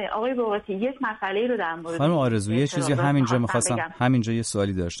کلا آقای بغراتی یک مسئله رو در مورد خانم آرزو یه چیزی همینجا می‌خواستم، همینجا یه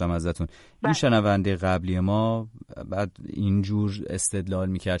سوالی داشتم ازتون. این شنونده قبلی ما بعد اینجور استدلال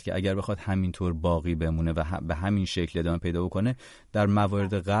می‌کرد که اگر بخواد همینطور باقی بمونه و به همین شکل ادامه پیدا بکنه، در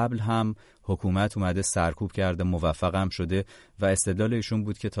موارد قبل هم حکومت اومده سرکوب کرده، موفق هم شده و استدلال ایشون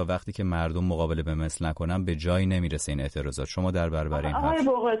بود که تا وقتی که مردم مقابله به مثل نکنن به جایی نمیرسه این اعتراضات. شما در برابر این آقای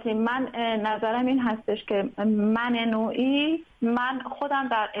بغراتی، من نظرم این هستش که من خودم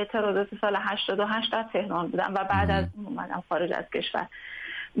در اعتراضات سال 88 در تهران بودم و بعد از اون اومدم خارج از کشور.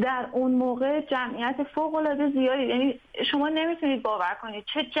 در اون موقع جمعیت فوق‌العاده زیادی، یعنی شما نمیتونید باور کنید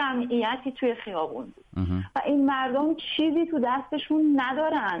چه جمعیتی توی خیابون بود و این مردم چیزی تو دستشون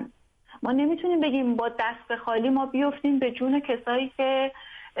ندارن. ما نمیتونیم بگیم با دست خالی ما بیفتیم به جون کسایی که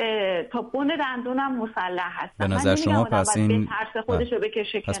تا بن دندونم مسلح هستن. به نظر شما پس این خودشو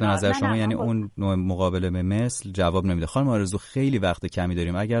بکشه کنار. پس به نظر شما یعنی اون نوع مقابله به مثل جواب نمیده. خانم آرزو خیلی وقت کمی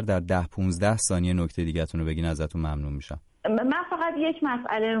داریم، اگر در 10-15 ثانیه نکته دیگه‌تون رو بگین ازتون ممنون میشم. من فقط یک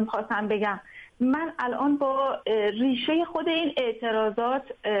مسئله رو می‌خواستم بگم. من الان با ریشه خود این اعتراضات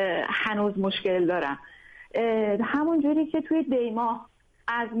هنوز مشکل دارم. همون جوری که توی دیماه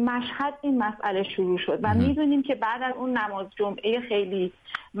از مشهد این مسئله شروع شد و میدونیم که بعد از اون نماز جمعه خیلی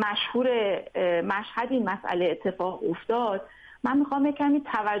مشهور مشهد این مسئله اتفاق افتاد. من میخوام یک کمی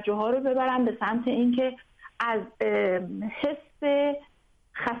توجه ها رو ببرم به سمت اینکه از حس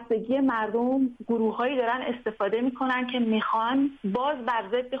خستگی مردم گروه‌هایی دارن استفاده میکنن که میخوان باز بر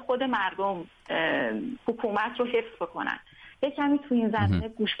ضد خود مردم حکومت رو حفظ بکنن. یک کمی تو این زمینه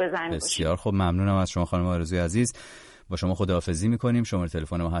گوش بزنید. بسیار خب، ممنونم از شما خانم آرزوی عزیز. با شما خداحافظی میکنیم. شماره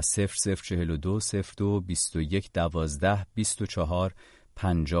تلفن ما هست 0042 02 21 12 24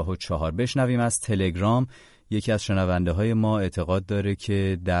 54. بشنویم از تلگرام یکی از شنونده های ما اعتقاد داره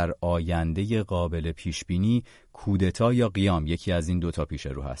که در آینده قابل پیش بینی کودتا یا قیام یکی از این دوتا پیش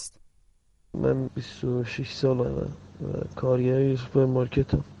رو هست. من 26 سالمه و کارگر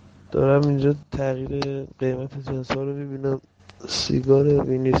سوپرمارکتم. دارم اینجا تغییر قیمت جنس‌ها رو ببینم. سیگار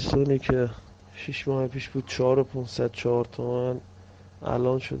وینستونی که 6 ماه پیش بود 4504 تومان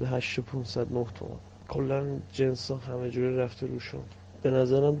الان شده 8509 تومان. کلا جنس‌ها همه جوره رفته روشون. به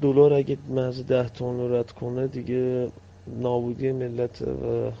نظرم دلار اگه محض 10 تومان رو رد کنه دیگه نابودی ملته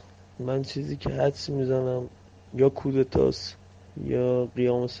و من چیزی که حدس میزنم یا کودتاست یا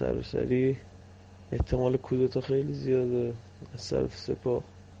قیام سراسری. احتمال کودتا خیلی زیاده. از طرف سپاه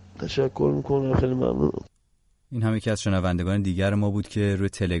تشکر میکنم، خیلی ممنونم. این هم یکی از شنوندگان دیگر ما بود که روی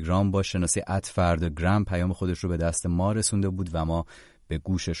تلگرام با شناسه @فردگرام پیام خودش رو به دست ما رسونده بود و ما به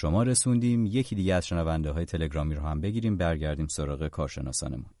گوش شما رسوندیم. یکی دیگه از شنونده های تلگرامی رو هم بگیریم، برگردیم سراغ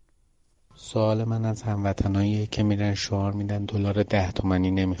کارشناسانمون. سوال من از هموطنایی که میرن شعار میدن دلار 10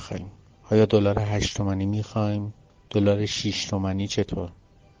 تومانی نمیخوایم، آیا دلار 8 تومانی میخوایم؟ دلار 6 تومانی چطور؟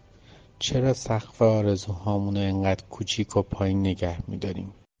 چرا سقف آرزوهامون رو انقدر کوچیک و پایین نگه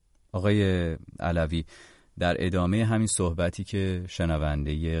میداریم؟ آقای علوی، در ادامه همین صحبتی که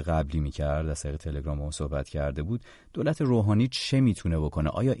شنونده قبلی میکرد از طریق تلگرام ما صحبت کرده بود، دولت روحانی چه میتونه بکنه؟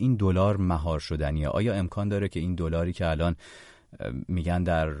 آیا این دلار مهار شدنیه؟ آیا امکان داره که این دلاری که الان میگن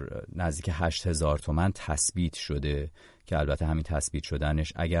در نزدیک 8000 تومان تثبیت شده، که البته همین تثبیت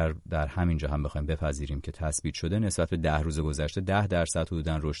شدنش اگر در همینجا هم بخوایم بپذیریم که تثبیت شده، نسبت به 10 روز گذشته 10%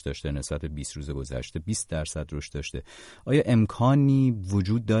 حدوداً رشد داشته، نسبت به 20 روز گذشته 20% رشد داشته. آیا امکانی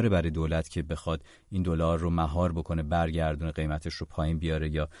وجود داره برای دولت که بخواد این دلار رو مهار بکنه، برگردونه قیمتش رو پایین بیاره،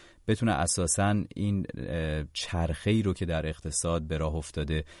 یا بتونه اساساً این چرخه‌ای رو که در اقتصاد به راه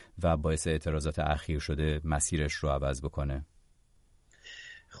افتاده و باعث اعتراضات اخیر شده مسیرش رو عوض بکنه؟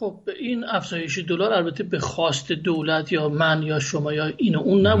 خب این افزایش دلار البته به خواست دولت یا من یا شما یا این و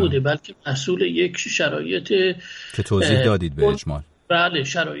اون نبوده، بلکه محصول یک شرایط که توضیح دادید به اجمال. بله،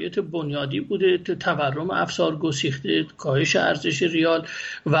 شرایط بنیادی بوده، تورم افزار گسیخته، کاهش ارزش ریال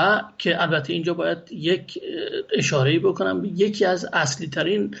و که البته اینجا باید یک اشاره‌ای بکنم، یکی از اصلی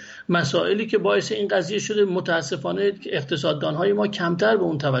ترین مسائلی که باعث این قضیه شده متاسفانه اقتصاددان‌های ما کمتر به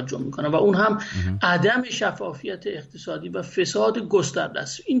اون توجه میکنن و اون هم عدم شفافیت اقتصادی و فساد گسترده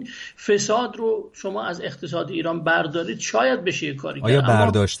است. این فساد رو شما از اقتصاد ایران بردارید شاید بشه کاری کرد. آیا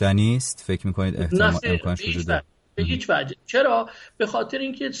برداشتنی است؟ فکر میکنید امکانش وجود داره؟ به هیچ وجه. چرا؟ به خاطر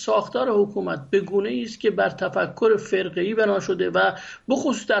اینکه ساختار حکومت به گونه‌ای است که بر تفکر فرقه‌ای بنا شده و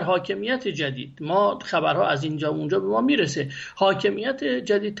بخصوص در حاکمیت جدید ما خبرها از اینجا اونجا به ما میرسه. حاکمیت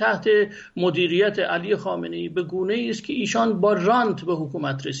جدید تحت مدیریت علی خامنه‌ای به گونه‌ای است که ایشان با رانت به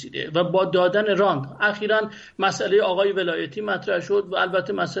حکومت رسیده و با دادن رانت. اخیراً مسئله آقای ولایتی مطرح شد و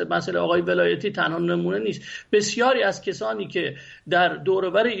البته مسئله آقای ولایتی تنها نمونه نیست. بسیاری از کسانی که در دور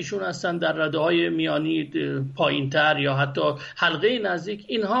و بر ایشون هستن در رده‌های میانی پایین‌تر یا حتی حلقه نزدیک،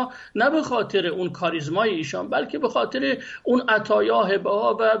 اینها نه به خاطر اون کاریزمای ایشان بلکه به خاطر اون عطایا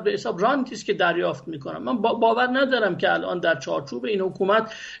هبه‌ها و به حساب رانتی است که دریافت میکنن. من باور ندارم که الان در چارچوب این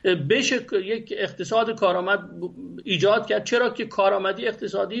حکومت بشه یک اقتصاد کارآمد ایجاد کرد، چرا که کارآمدی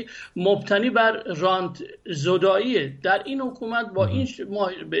اقتصادی مبتنی بر رانت زداییه. در این حکومت با این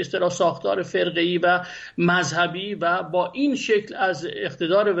به اصطلاح ساختار فرقه‌ای و مذهبی و با این شکل از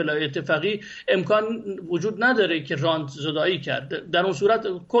اقتدار ولایت فقیه امکان وجود نداره که رانت زدایی کرد. در اون صورت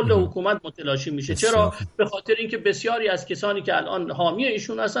کل حکومت متلاشی میشه. چرا؟ به خاطر اینکه بسیاری از کسانی که الان حامی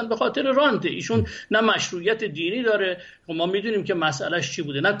ایشون هستن به خاطر رانت. ایشون نه مشروعیت دینی داره، ما میدونیم که مسئلهش چی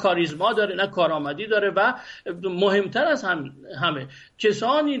بوده، نه کاریزما داره، نه کارآمدی داره و مهمتر از همه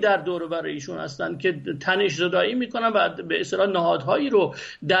کسانی در دور و بر ایشون هستن که تنش زدایی میکنن و به اصطلاح نهادهایی رو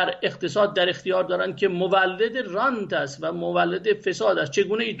در اقتصاد در اختیار دارن که مولد رانت است و مولد فساد است.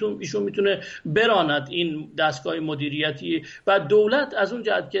 چگونه ایشون میتونه براند این دستگاه مدیریتی و دولت از اون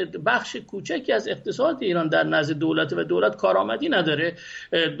جهت که بخش کوچکی از اقتصاد ایران در نزد دولت و دولت کارآمدی نداره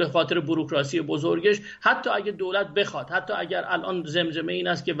به خاطر بوروکراسی بزرگش. حتی اگه دولت بخواد، حتی اگر الان زمزمه این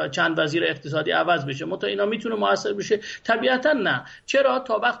است که چند وزیر اقتصادی عوض بشه، متا اینا میتونه موثر بشه؟ طبیعتا نه. چرا؟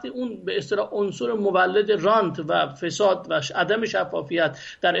 تا وقتی اون به اصطلاح عنصر مولد رانت و فساد و عدم شفافیت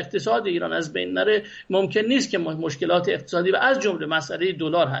در اقتصاد ایران از بین نره، ممکن نیست که مشکلات اقتصادی و از جمله مسئله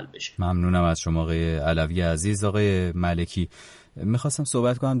دلار حل بشه. ممنونم از شما آقای علوی عزیز. آقای ملکی، میخواستم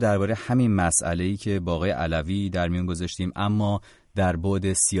صحبت کنم درباره همین مسئله‌ای که با آقای علوی در میون گذاشتیم، اما در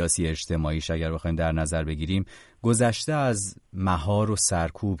بعد سیاسی اجتماعیش اگر بخوایم در نظر بگیریم. گذشته از مهار و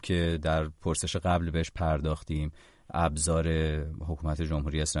سرکوب که در پرسش قبل بهش پرداختیم، ابزار حکومت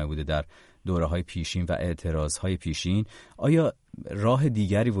جمهوری اسلامی بوده در دوره‌های پیشین و اعتراضهای پیشین. آیا راه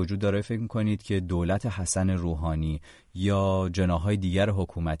دیگری وجود داره فکر می‌کنید که دولت حسن روحانی یا جناح‌های دیگر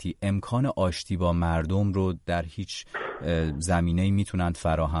حکومتی امکان آشتی با مردم رو در هیچ زمینه‌ای میتونند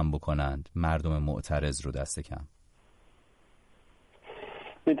فراهم بکنند، مردم معترض رو دست کم؟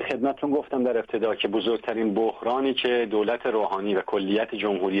 خدمتتون گفتم در ابتدا که بزرگترین بحرانی که دولت روحانی و کلیت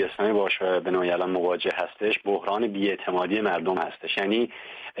جمهوری اسلامی باش به نوعی الان مواجه هستش بحران بی‌اعتمادی مردم هستش. یعنی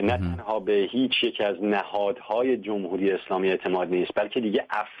نه تنها به هیچ یک از نهادهای جمهوری اسلامی اعتماد نیست، بلکه دیگه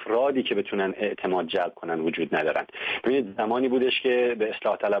افرادی که بتونن اعتماد جلب کنن وجود ندارن. ببینید زمانی بودش که به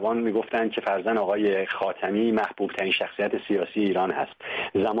اصلاح طلبان میگفتن که فرزند آقای خاتمی محبوب ترین شخصیت سیاسی ایران هست.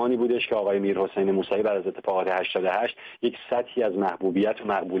 زمانی بودش که آقای میرحسین موسوی بعد از اتفاقات 88 یک سطحی از محبوبیت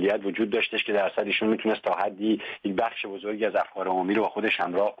و مقبولیت وجود داشتش که درصد ایشون میتونست تا حدی یک بخش بزرگی از افکار عمومی رو با خودش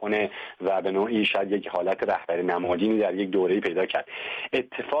همراه کنه و به نوعی شاید یک حالت رهبری نمادینی در یک دوره‌ای پیدا کرد.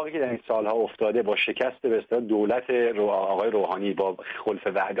 اتفاقی که در این سالها افتاده با شکست به اصطلاح دولت آقای روحانی، با خلف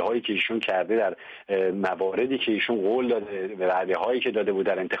وعده‌هایی که ایشون کرده در مواردی که ایشون قول داده، وعده‌هایی که داده بود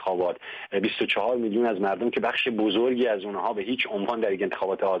در انتخابات، 24 میلیون از مردم که بخش بزرگی از اونها به هیچ عنوان در یک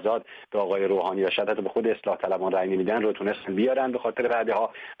انتخابات آزاد به آقای روحانی و شاید حتی به خود اصلاح طلبان رأی نمیدن رو تونستن بیارن به خاطر وعده‌ها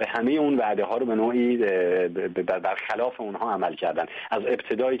و همه اون وعده‌ها رو به نوعی برخلاف اونها عمل کردن. از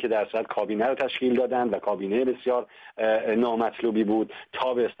ابتدایی که در صورت کابینه رو تشکیل دادن و کابینه بسیار نامطلوبی بود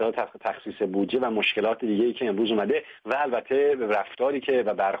تا به اصطلاح تخصیص بودجه و مشکلات دیگه‌ای که امروز اومده و البته رفتاری که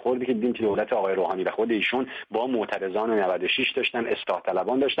و برخوردی که دیدیم که دولت آقای روحانی و خود ایشون با معترضان 96 داشتن، اصلاح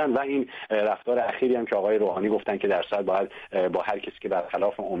طلبان داشتن و این رفتار اخیری هم که آقای روحانی گفتن که در صورت باید با هر کسی که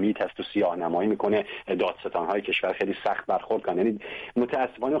برخلاف امید هست و سیاه‌نمایی میکنه دادستان‌های کشور خیلی سخت برخورد کنن. یعنی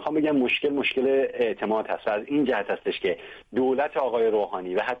متأسفانه میخوام بگم مشکل اعتماد هست و از این جهت هستش که دولت آقای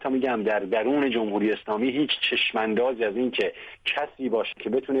روحانی و حتی میگم در درون جمهوری اسلامی هیچ چشم‌اندازی از این که کسی باشه که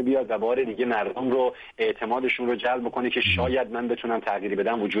بتونه بیاد و بار دیگه مردم رو اعتمادشون رو جلب کنه که شاید من بتونم تغییری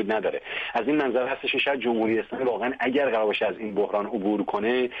بدم وجود نداره. از این منظر هستش شاید جمهوری اسلامی واقعا اگر قرار باشه از این بحران عبور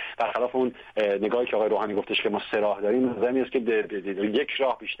کنه، برخلاف اون نگاهی که آقای روحانی گفتش که ما سه راه داریم، نظری است که یک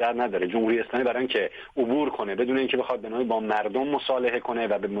راه بیشتر نداره. جمهوری اسلامی برای اینکه عبور کنه بدون اینکه بخواد به نوعی با مردم مصالحه کنه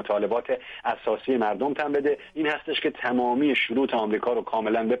و به مطالبات اساسی مردم تن بده، این هستش که تمامی شروط آمریکا رو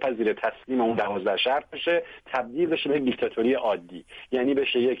کاملا بپذیره، تسلیم اون 12 شرط بشه، تبدیل بشه به دیکتاتوری عادی، یعنی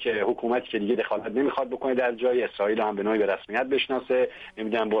بشه یک حکومتی که دیگه دخالت نمیخواد بکنه در جای اسرائیل هم به نوعی به رسمیت بشناسه،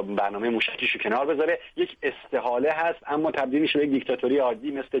 نمیدونم با برنامه موشکیشو کنار بذاره، یک استحاله هست اما تبدیل میشه به یک دیکتاتوری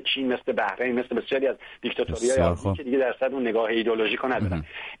عادی مثل چین، مثل بحرین، مثل بسیاری از دیکتاتوری‌های عادی که دیگه در صد اون نگاه ایدئولوژیکو ندارن.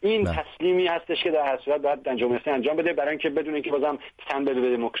 این تسلیمی هستش که در هر صورت باید انجام بده برای اینکه بدون اینکه بازم تن بده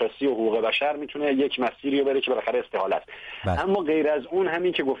به دموکراسی و حقوق بشر میتونه یک مسیری رو بره که بالاخره استحاله است. اما غیر از اون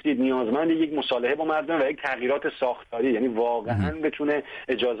همین که گفتید نیازمند یک مصالحه با مردم و یک تغییرات ساختاری، یعنی واقعا بتونه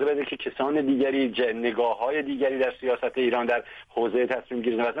اجازه بده که کسان دیگری نگاه‌های دیگری در سیاست ایران در حوزه تصمیم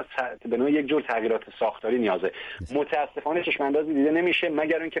گیری مثلا به نوع یک جور تغییرات ساختاری نیازه. متاسفانه چشم‌اندازی دیده نمیشه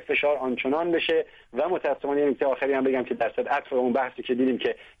مگر اینکه فشار آنچنان بشه و متاسفانه نکته آخری هم بگم که در صد عطف اون بحثی که دیدیم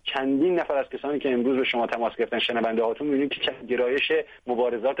که چندین نفر از کسانی که امروز به شما تماس گرفتن شنونده هاتون می‌بینید که گرایش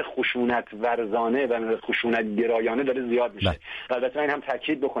مبارزات خشونت ورزانه و خشونت گرایانه داره زیاد میشه. البته من هم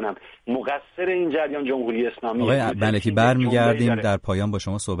تاکید بکنم مقصر این جریان جمهوری اسلامی. آقای ملکی برمیگردیم در پایان با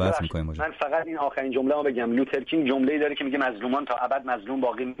شما صحبت می‌کنیم. من فقط این آخرین جمله‌مو بگم. لوتر کینگ جمله‌ای داره که میگه مظلومان تا ابد مظلوم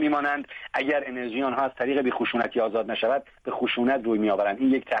باقی میمانند، اگر انرژی آنها از طریق بی‌خشونتی آزاد نشود به خشونت روی میآورند.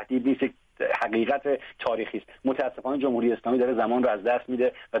 این یک تهدید نیست، حقیقت تاریخی است. متأسفانه جمهوری اسلامی داره زمان رو از دست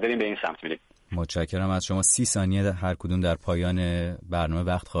میده و داریم به این سمت میریم. متشکرم از شما. 30 ثانیه هر کدوم در پایان برنامه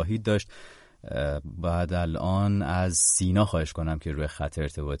وقت خواهید داشت. بعد الان از سینا خواهش کنم که روی خط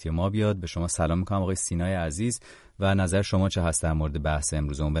ارتباطی ما بیاد. به شما سلام میکنم آقای سینای عزیز و نظر شما چه هست در مورد بحث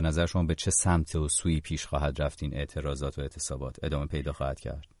امروزمون؟ به نظر شما به چه سمت و سویی پیش خواهد رفت این اعتراضات و اعتصابات؟ ادامه پیدا خواهد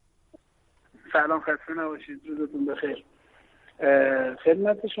کرد؟ سلام، خسته نباشید، روزتون بخیر.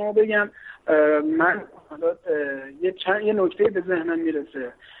 خدمت شما بگم من یه نکته به ذهنم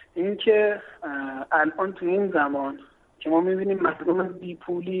میرسه، این که الان تو این زمان که ما میبینیم مردم بی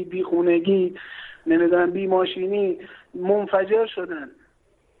پولی، بی خونگی، نمیدونم بی ماشینی منفجر شدن،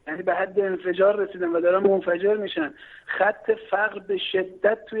 یعنی به حد انفجار رسیدن و دارن منفجر میشن. خط فقر به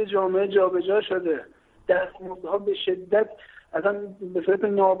شدت توی جامعه جابجا شده، دستمزدها به شدت اصلا به صورت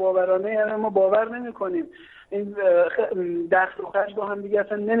ناباورانه، یعنی ما باور نمی‌کنیم این دخل و خرج با هم دیگه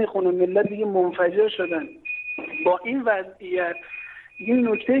اصلا نمیخونه. ملت دیگه منفجر شدن. با این وضعیت این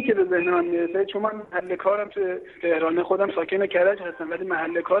نکته‌ای که به ذهن من میرسه، چون من محل کارم تو تهرانه، خودم ساکن کرج هستم ولی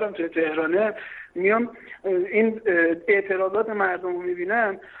محل کارم تو تهرانه، میام این اعتراضات مردم رو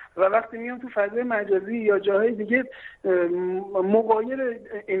میبینم و وقتی میام تو فضای مجازی یا جاهای دیگه مغایر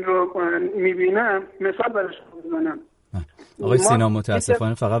این رو میبینم، مثال براش بزنم. آقای سینا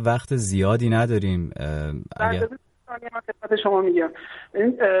متاسفانه فقط وقت زیادی نداریم. من خدمت شما میگم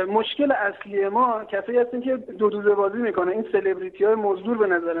این مشکل اصلی ما کسایی هستن که دو دوزه بازی میکنه، این سلبریتی‌های مزدور به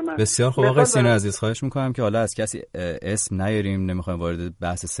نظر من. بسیار خوب آقای سینا عزیز، خواهش میکنم که حالا از کسی اسم نیاریم، نمیخوایم وارد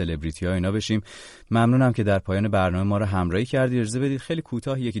بحث سلبریتی‌ها اینا بشیم. ممنونم که در پایان برنامه ما رو همراهی کردید. اجازه بدید خیلی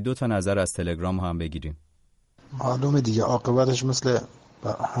کوتاه یکی دو تا نظر از تلگرام هم بگیریم. معلومه دیگه عاقبتش مثل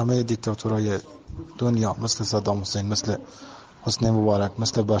همه دیکتاتورهای دنیا، مثل صدام حسین، مثل حسنی مبارک،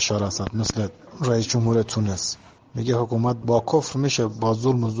 مثل بشار اسد، مثل رئیس جمهور تونس. میگه حکومت با کفر میشه، با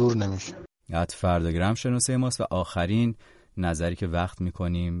ظلم و زور نمیشه. فرداگرام شناسه ماست و آخرین نظری که وقت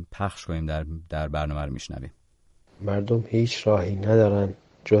میکنیم پخش کنیم در برنامه رو میشنویم. مردم هیچ راهی ندارن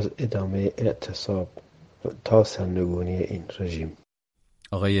جز ادامه اعتصاب تا سرنگونی این رژیم.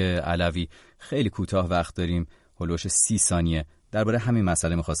 آقای علوی خیلی کوتاه وقت داریم، هلوش 30 ثانیه درباره همین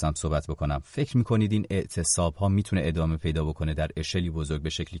مسئله میخواستم صحبت بکنم. فکر میکنید این اعتصاب ها میتونه ادامه پیدا بکنه در اشلی بزرگ به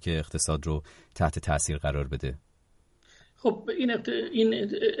شکلی که اقتصاد رو تحت تاثیر قرار بده؟ خب این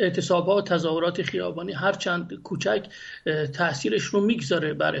اعتصابات، تظاهرات خیابانی هر چند کوچک تاثیرش رو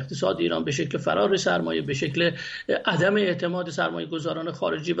میگذاره بر اقتصاد ایران به شکل فرار سرمایه، به شکل عدم اعتماد سرمایه گذاران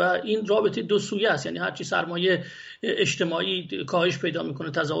خارجی و این رابطه دو سویه است. یعنی هرچی سرمایه اجتماعی کاهش پیدا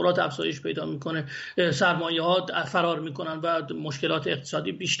میکنه، تظاهرات افزایش پیدا میکنه، سرمایه ها فرار میکنن و مشکلات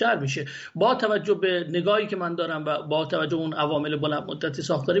اقتصادی بیشتر میشه. با توجه به نگاهی که من دارم و با توجه به اون عوامل بلند مدت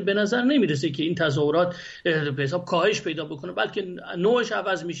ساختاری به نظر نمیرسه که این تظاهرات به حساب کاهش پیدا بکنه، بلکه نوعش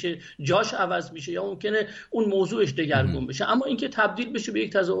عوض میشه، جاش عوض میشه یا ممکنه اون موضوعش دگرگون بشه. اما اینکه تبدیل بشه به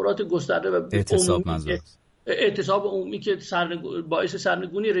یک تظاهرات گسترده و اعتصاب عمومی که باعث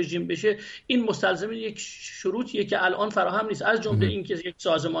سرنگونی رژیم بشه، این مستلزم یک شروطیه که الان فراهم نیست، از جمله اینکه یک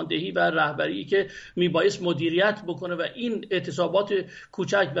سازماندهی و رهبری که میبایست مدیریت بکنه و این اعتصابات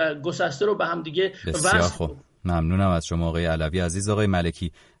کوچک و گسسته رو به هم دیگه وصل. ممنونم از شما آقای علوی عزیز. آقای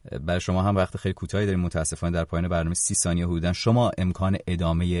ملکی، برای شما هم وقت خیلی کوتاهی داریم، متاسفانه در پایان برنامه 30 ثانیه حدوداً. شما امکان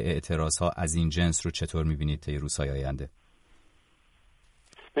ادامه اعتراضها از این جنس رو چطور می‌بینید طی روزهای آینده؟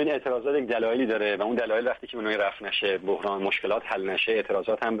 این اعتراضات یک دلایلی داره و اون دلایل وقتی که به نوعی رفع نشه، بحران مشکلات حل نشه،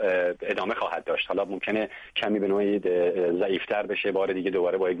 اعتراضات هم ادامه خواهد داشت. حالا ممکنه کمی به نوعی ضعیف‌تر بشه، بار دیگه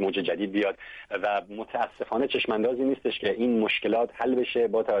دوباره با یک موج جدید بیاد و متاسفانه چشم‌اندازی نیستش که این مشکلات حل بشه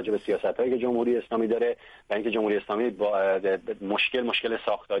با توجه به سیاست‌هایی که جمهوری اسلامی داره و اینکه جمهوری اسلامی با مشکل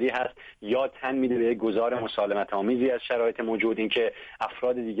ساختاری هست یا تن میده به یک گذار مسالمت‌آمیزی از شرایط موجود، اینکه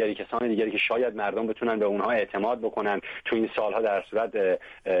افراد دیگری، کسان دیگری که شاید مردم بتونن به اونها اعتماد بکنن تو این سال‌ها در صورت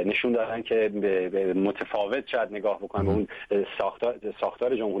نشون دادن که متفاوت شاید نگاه بکنن به اون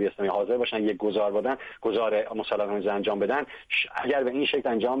ساختار جمهوری اسلامی، حاضر باشن یک گذار مسالمت‌آمیز انجام بدن. اگر به این شکل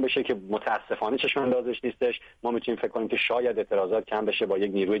انجام بشه که متاسفانه چشم اندازش نیستش، ما میتونیم فکر کنیم که شاید اعتراضات کم بشه با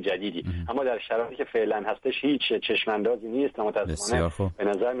یک نیروی جدیدی. اما در شرایطی که فعلا هستش هیچ چشم اندازی نیست و متاسفانه به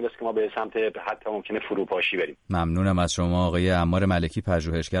نظر میاد که ما به سمت حتی ممکنه فروپاشی بریم. ممنونم از شما آقای عمار ملکی،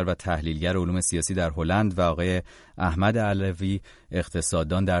 پژوهشگر و تحلیلگر علوم سیاسی در هلند، و آقای احمد علوی،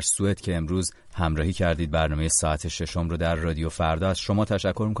 اقتصاددان در سوئد، که امروز همراهی کردید برنامه ساعت ششم رو در رادیو فردا. از شما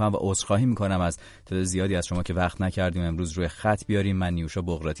تشکر میکنم و عذرخواهی میکنم از تعداد زیادی از شما که وقت نکردیم امروز روی خط بیاریم. من نیوشا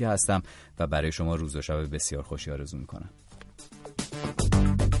بغراتی هستم و برای شما روز و شب بسیار خوشی آرزو میکنم.